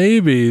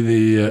maybe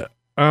the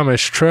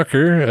Amish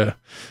trucker.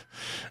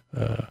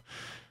 What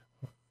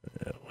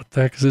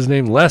the heck is his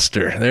name?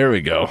 Lester. There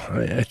we go.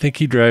 I think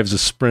he drives a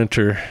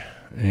Sprinter,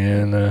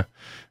 and I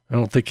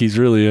don't think he's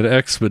really an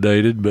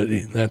expedited, but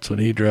that's what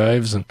he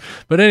drives.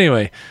 But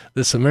anyway,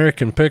 this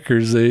American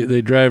Pickers,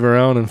 they drive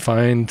around and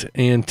find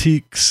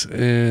antiques,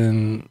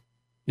 and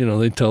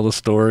they tell the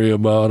story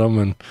about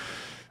them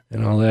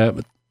and all that.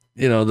 But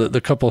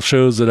the couple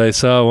shows that I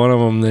saw, one of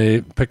them,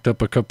 they picked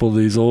up a couple of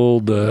these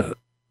old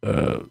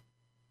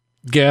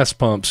gas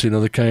pumps,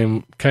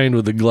 the kind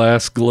with the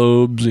glass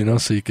globes,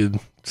 so you could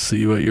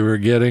see what you were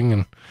getting,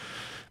 and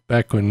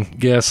back when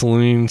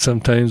gasoline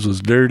sometimes was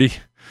dirty.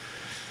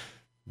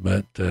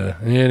 But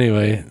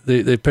anyway,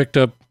 they picked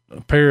up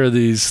a pair of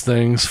these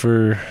things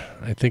for,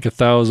 I think,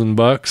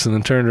 $1,000, and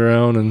then turned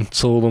around and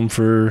sold them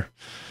for,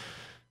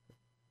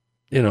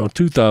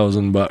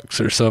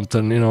 $2,000 or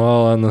something,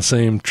 all on the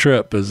same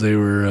trip, as they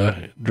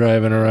were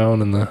driving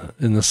around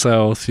in the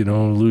South,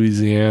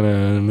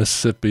 Louisiana and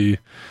Mississippi,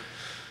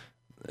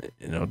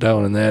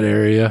 down in that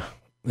area.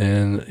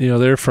 And,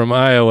 they're from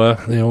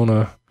Iowa. They own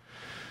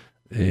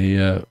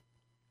a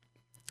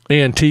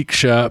antique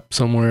shop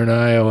somewhere in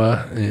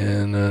Iowa,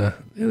 and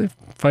they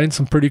find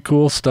some pretty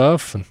cool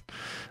stuff and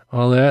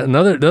all that.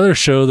 Another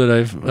show that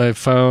I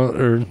found,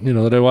 or,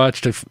 that I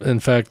watched, in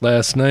fact,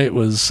 last night,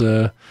 was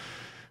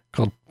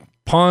called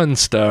Pawn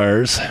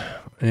Stars,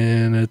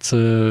 and it's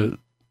a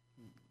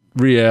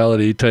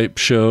reality type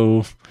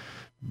show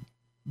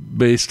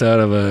based out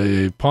of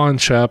a pawn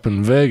shop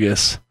in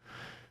Vegas.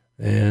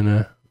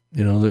 And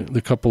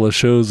the couple of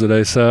shows that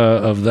I saw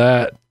of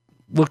that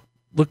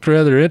looked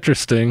rather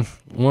interesting.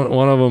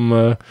 One of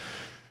them,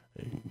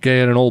 guy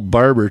had an old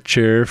barber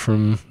chair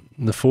from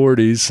the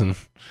 40s,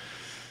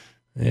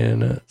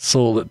 and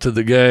sold it to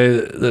the guy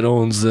that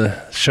owns the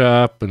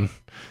shop, and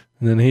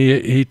then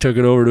he took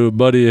it over to a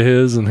buddy of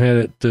his and had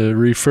it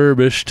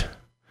refurbished,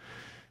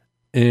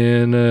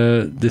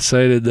 and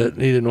decided that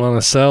he didn't want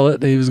to sell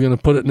it. He was going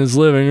to put it in his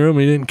living room.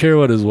 He didn't care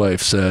what his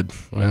wife said.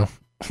 Well,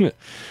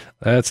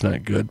 that's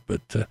not good,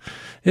 but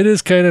it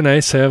is kind of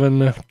nice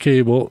having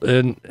cable.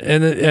 And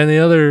the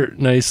other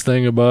nice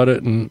thing about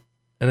it, and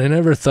I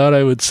never thought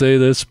I would say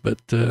this, but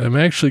I'm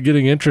actually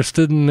getting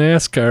interested in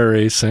NASCAR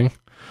racing.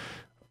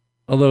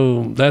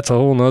 Although that's a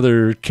whole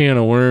nother can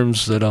of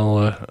worms that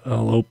I'll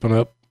open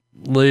up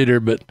later.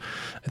 But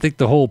I think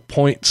the whole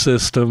point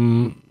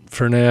system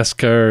for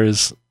NASCAR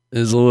is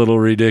is a little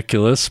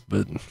ridiculous,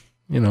 but,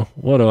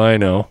 what do I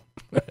know?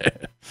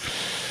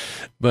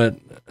 But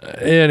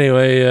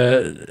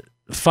anyway,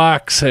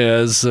 Fox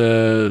has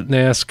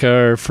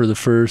NASCAR for the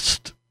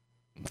first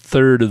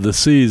third of the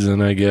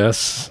season, I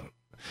guess.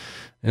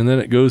 And then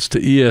it goes to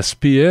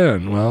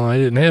ESPN. Well, I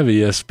didn't have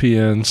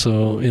ESPN,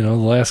 so, the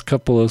last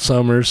couple of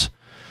summers,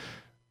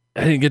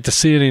 I didn't get to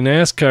see any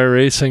NASCAR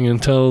racing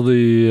until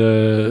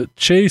the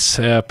chase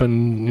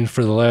happened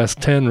for the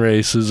last 10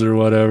 races or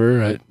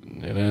whatever.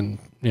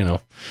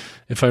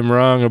 If I'm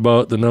wrong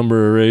about the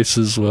number of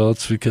races, well,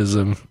 it's because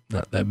I'm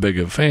not that big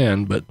a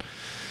fan, but,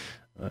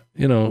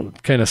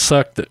 kind of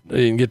sucked that I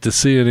didn't get to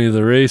see any of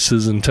the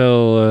races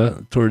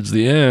until towards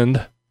the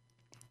end.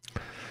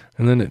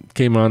 And then it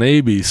came on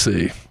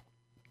ABC,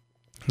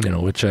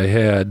 which I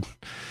had.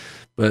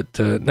 But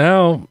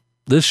now,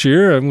 this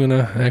year, I'm going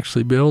to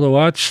actually be able to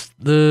watch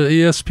the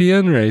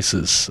ESPN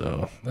races,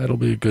 so that'll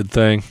be a good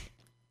thing.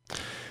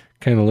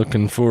 Kind of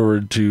looking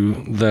forward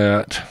to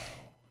that.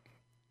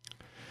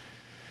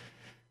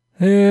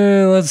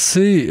 Yeah, let's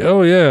see.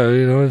 Oh, yeah,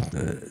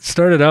 it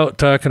started out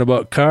talking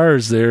about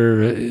cars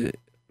there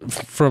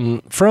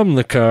from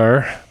the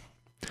car.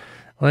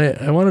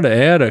 I wanted to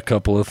add a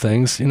couple of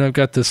things. I've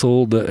got this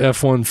old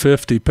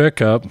F-150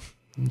 pickup.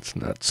 It's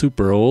not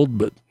super old,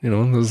 but, it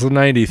was a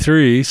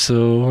 93,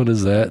 so what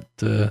is that?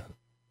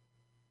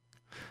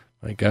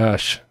 My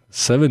gosh,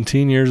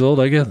 17 years old?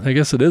 I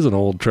guess it is an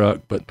old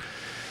truck, but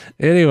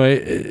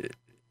anyway,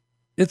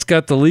 it's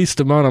got the least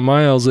amount of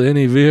miles of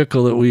any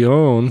vehicle that we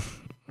own.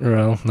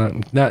 Well,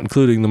 not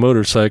including the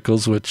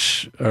motorcycles,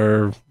 which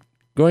are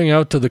going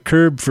out to the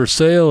curb for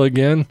sale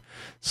again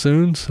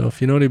soon. So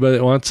if you know anybody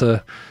that wants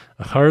a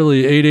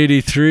Harley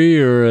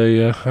 883 or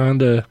a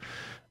Honda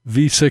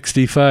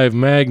V65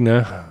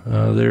 Magna,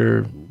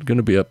 they're going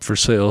to be up for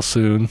sale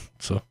soon.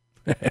 So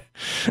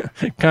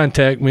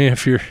contact me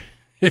if you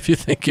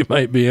think you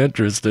might be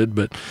interested.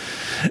 But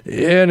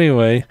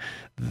anyway,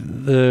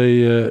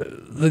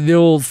 the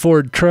old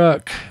Ford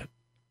truck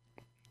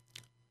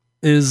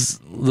is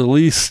the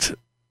least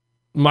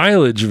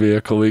mileage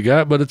vehicle we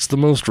got, but it's the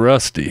most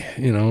rusty.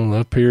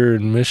 Up here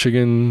in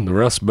Michigan, the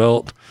Rust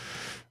Belt,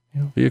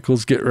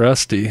 vehicles get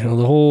rusty.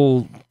 The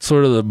whole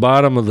sort of the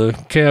bottom of the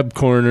cab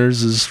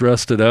corners is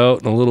rusted out,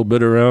 and a little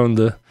bit around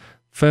the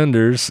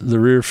fenders, the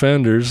rear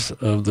fenders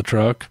of the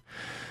truck.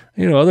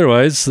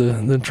 Otherwise,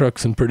 the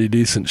truck's in pretty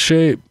decent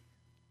shape.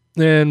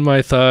 And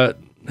my thought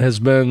has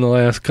been the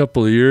last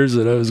couple of years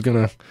that I was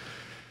going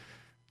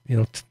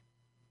to,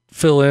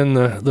 fill in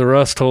the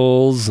rust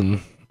holes and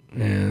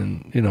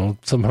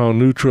somehow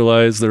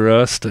neutralize the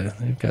rust.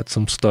 I've got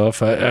some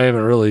stuff. I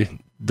haven't really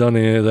done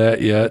any of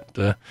that yet.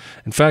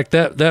 In fact,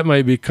 that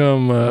might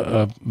become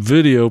a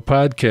video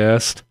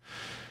podcast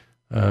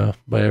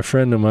by a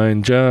friend of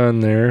mine, John.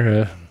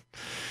 There,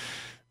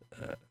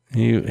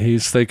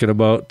 he's thinking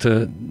about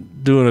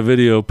doing a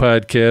video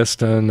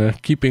podcast on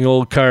keeping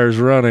old cars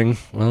running.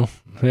 Well,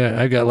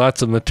 yeah, I got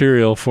lots of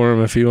material for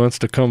him if he wants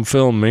to come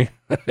film me.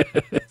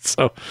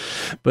 So,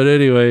 but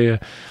anyway,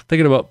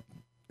 thinking about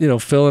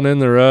filling in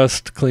the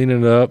rust,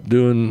 cleaning it up,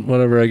 doing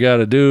whatever I got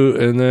to do,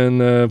 and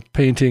then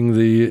painting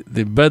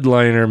the bed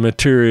liner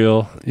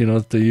material,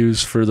 that they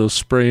use for those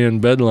spray-in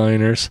bed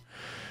liners,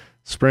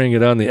 spraying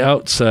it on the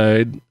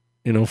outside,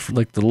 for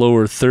like the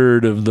lower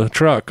third of the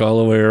truck all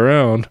the way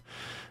around.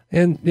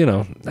 And,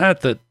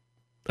 not that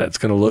that's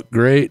going to look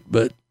great,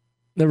 but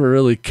never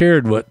really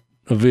cared what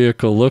a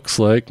vehicle looks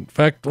like. In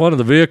fact, one of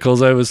the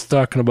vehicles I was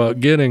talking about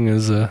getting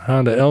is a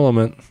Honda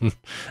Element.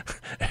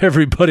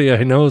 Everybody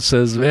I know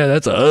says, man,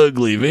 that's an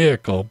ugly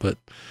vehicle, but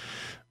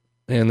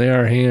man, they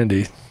are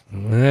handy.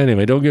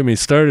 Anyway, don't get me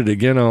started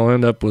again. I'll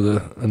end up with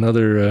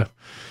another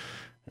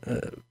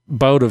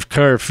bout of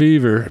car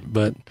fever.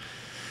 But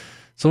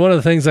so one of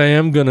the things I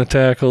am going to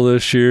tackle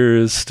this year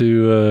is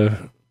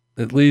to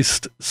at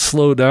least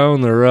slow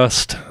down the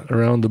rust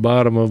around the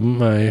bottom of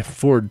my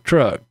Ford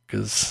truck,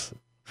 because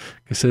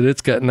I said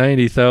it's got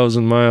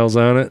 90,000 miles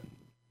on it.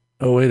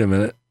 Oh, wait a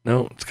minute.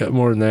 No, it's got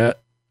more than that.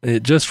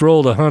 It just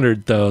rolled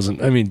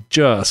 100,000. I mean,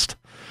 just.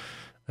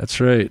 That's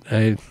right.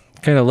 I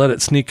kind of let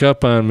it sneak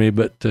up on me,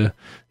 but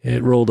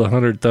it rolled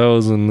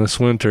 100,000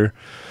 this winter.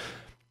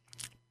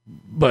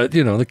 But,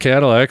 the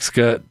Cadillac's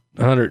got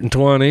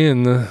 120,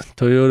 and the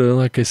Toyota,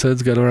 like I said,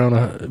 has got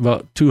around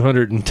about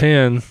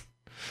 210.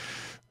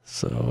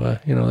 So,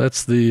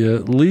 that's the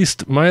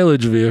least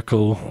mileage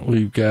vehicle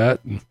we've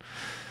got. And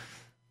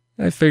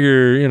I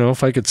figure,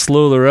 if I could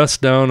slow the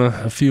rust down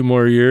a few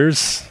more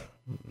years,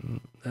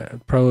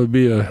 that'd probably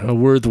be a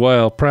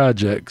worthwhile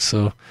project.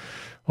 So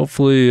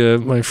hopefully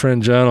my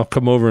friend John will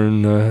come over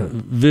and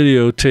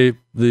videotape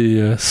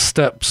the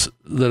steps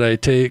that I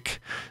take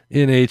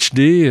in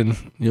HD,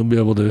 and you'll be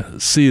able to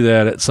see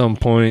that at some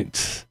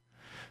point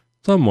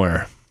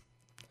somewhere.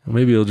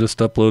 Maybe he'll just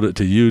upload it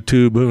to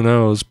YouTube, who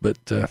knows, but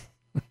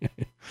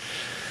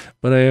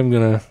but I am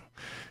going to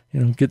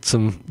get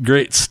some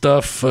great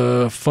stuff,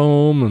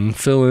 foam, and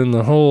fill in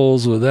the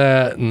holes with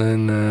that, and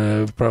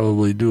then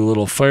probably do a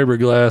little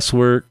fiberglass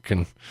work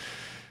and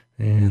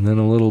and then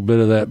a little bit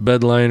of that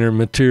bedliner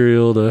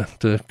material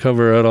to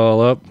cover it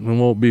all up. It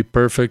won't be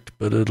perfect,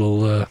 but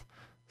it'll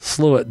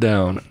slow it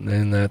down,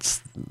 and that's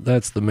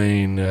the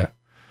main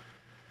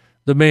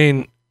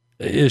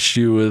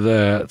issue with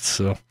that.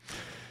 So,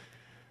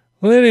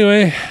 well,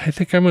 anyway, I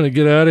think I'm going to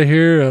get out of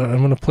here. I'm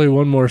going to play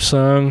one more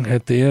song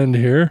at the end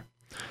here.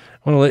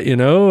 I want to let you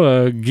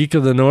know, Geek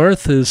of the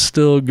North is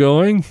still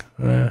going.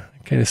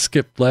 Kind of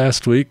skipped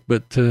last week,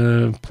 but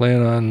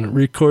plan on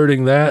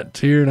recording that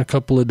here in a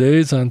couple of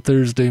days on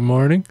Thursday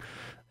morning.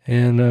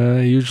 And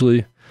I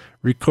usually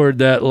record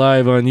that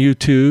live on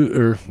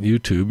Ustream.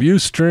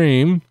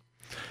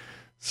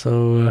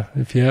 So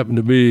if you happen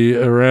to be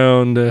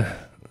around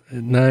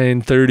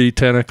 9:30,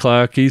 10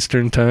 o'clock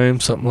Eastern time,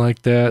 something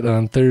like that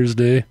on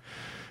Thursday,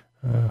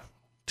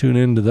 tune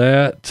into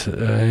that.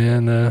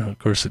 And of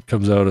course, it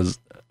comes out as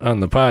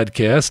on the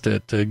podcast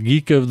at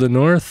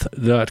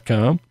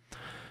geekofthenorth.com.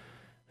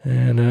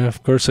 And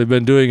of course, I've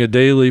been doing a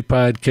daily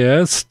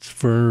podcast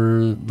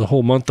for the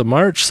whole month of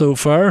March so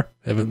far.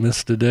 Haven't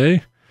missed a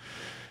day.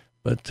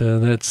 But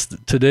that's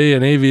Today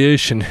in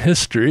Aviation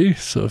History.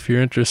 So if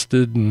you're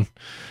interested in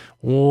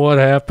what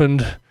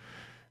happened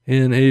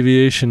in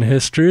aviation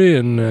history,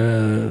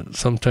 and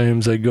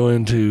sometimes I go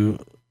into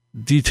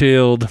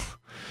detailed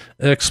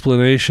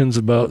explanations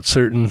about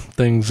certain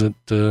things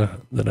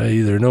that I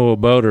either know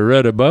about or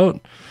read about,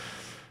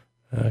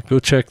 go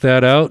check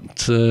that out.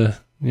 It's 3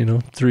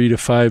 to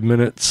 5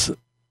 minutes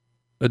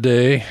a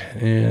day,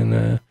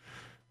 and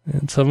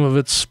some of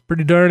it's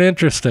pretty darn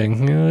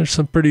interesting. There's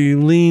some pretty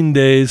lean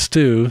days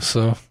too,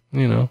 so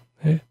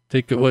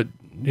take what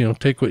you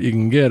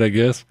can get, I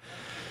guess.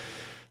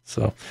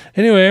 So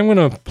anyway, I'm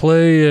going to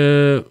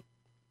play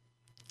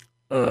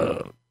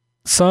a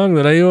song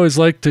that I always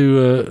like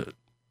to.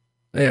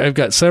 I've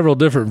got several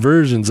different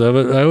versions of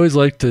it. I always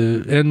like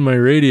to end my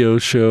radio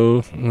show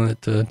at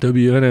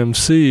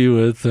WNMC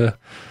with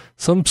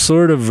some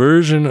sort of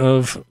version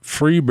of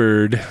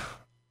Freebird.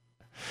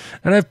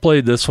 And I've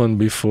played this one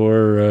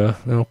before,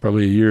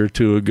 probably a year or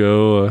two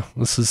ago.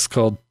 This is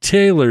called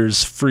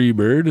Taylor's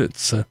Freebird.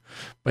 It's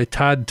by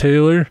Todd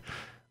Taylor,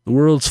 the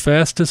world's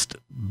fastest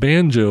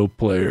banjo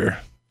player.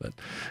 But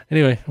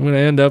anyway, I'm going to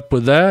end up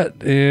with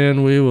that,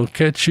 and we will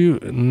catch you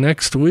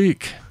next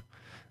week.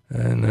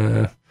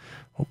 And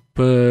hope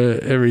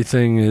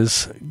everything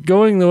is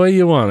going the way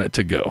you want it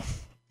to go.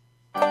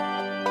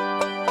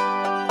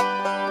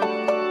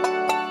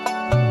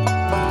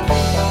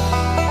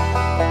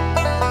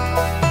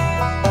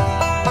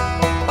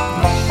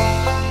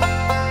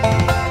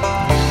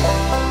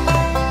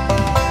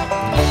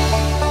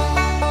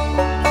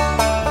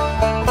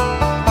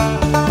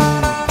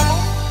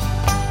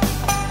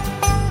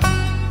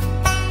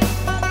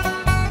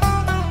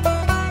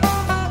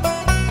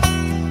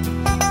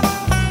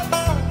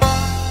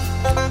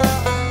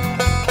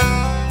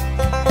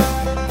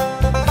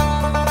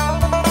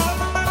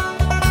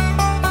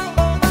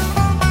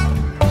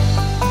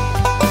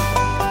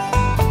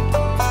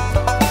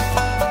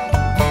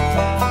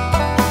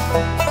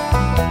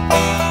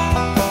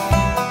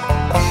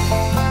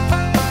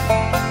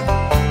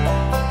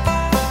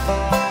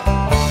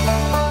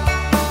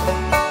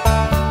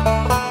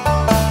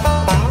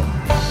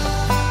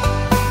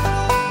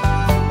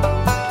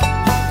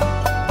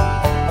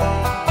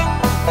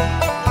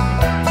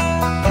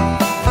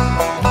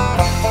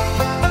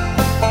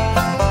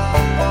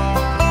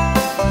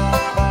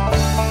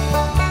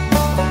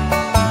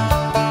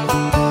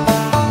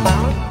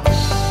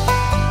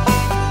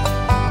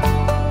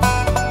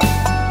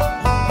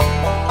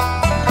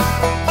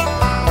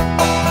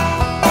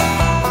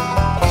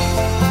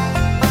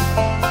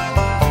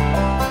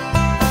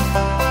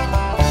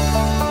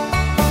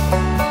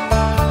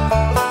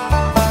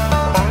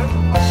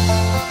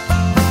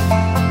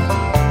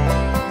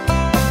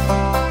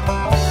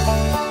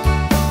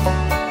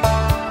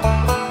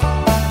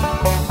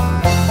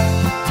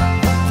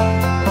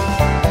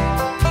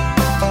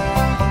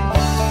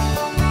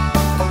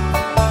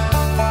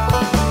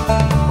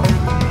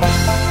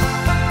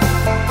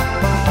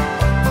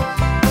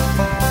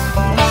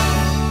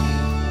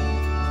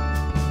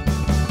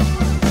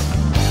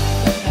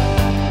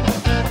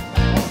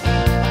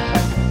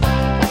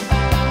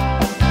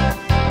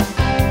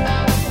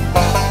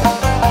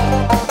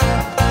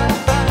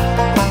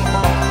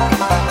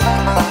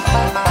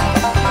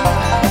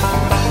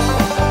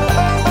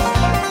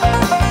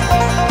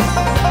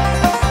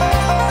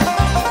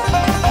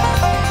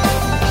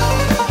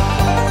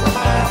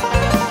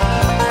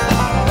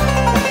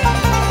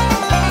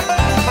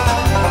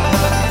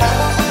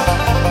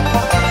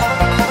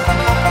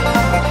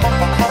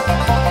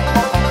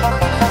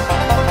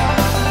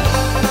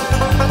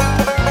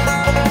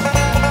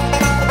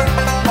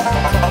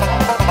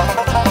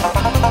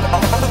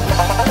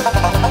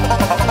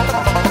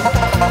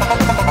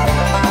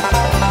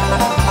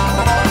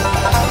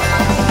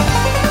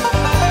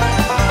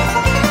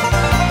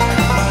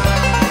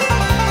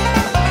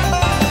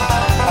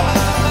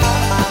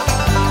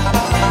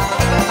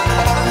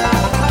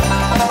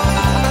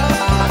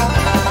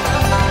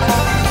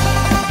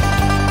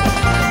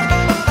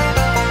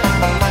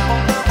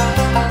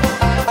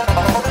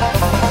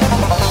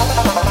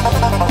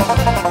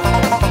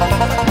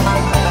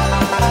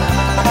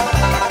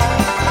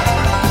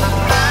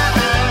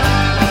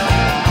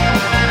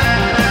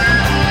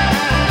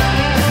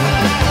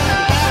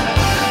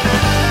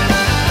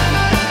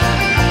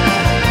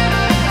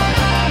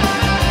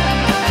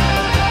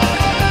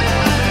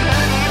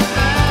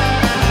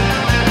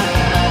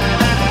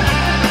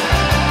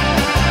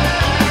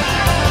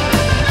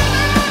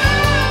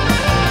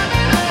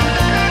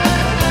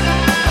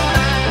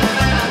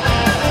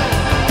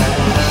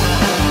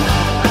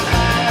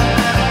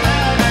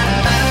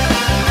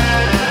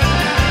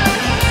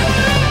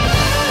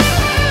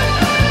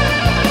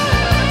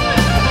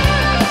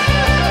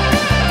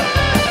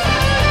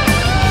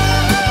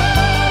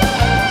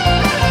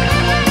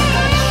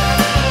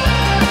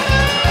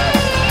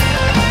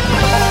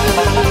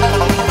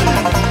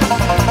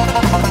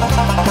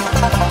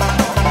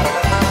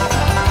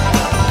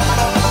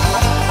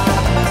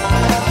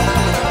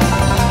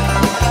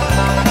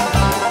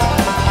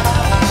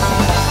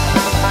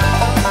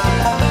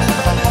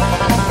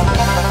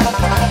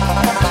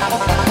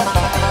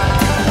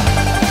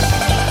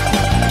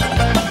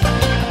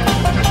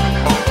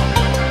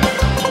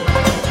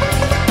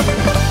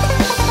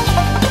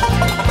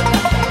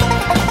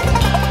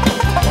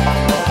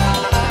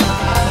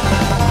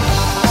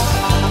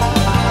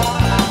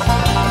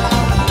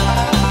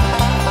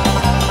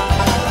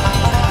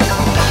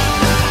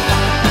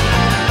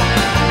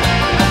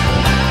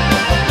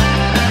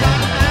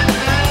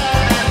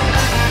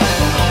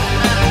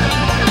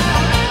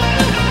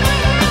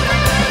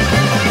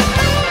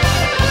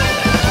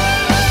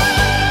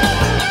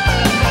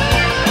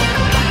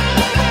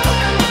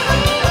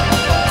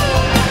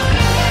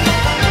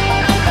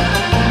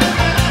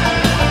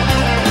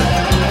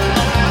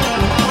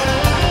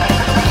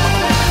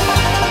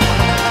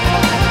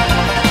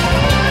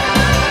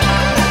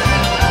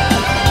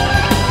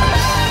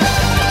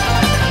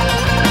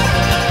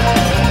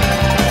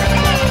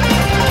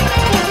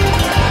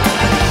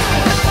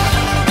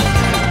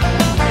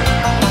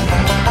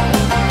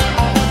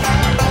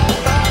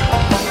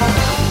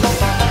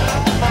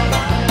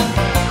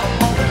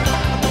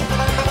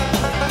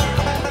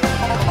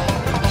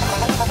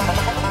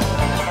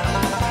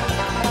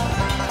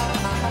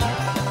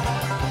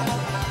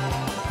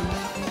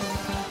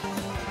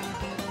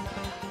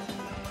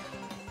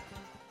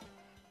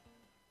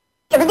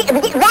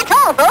 That's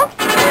all, folks.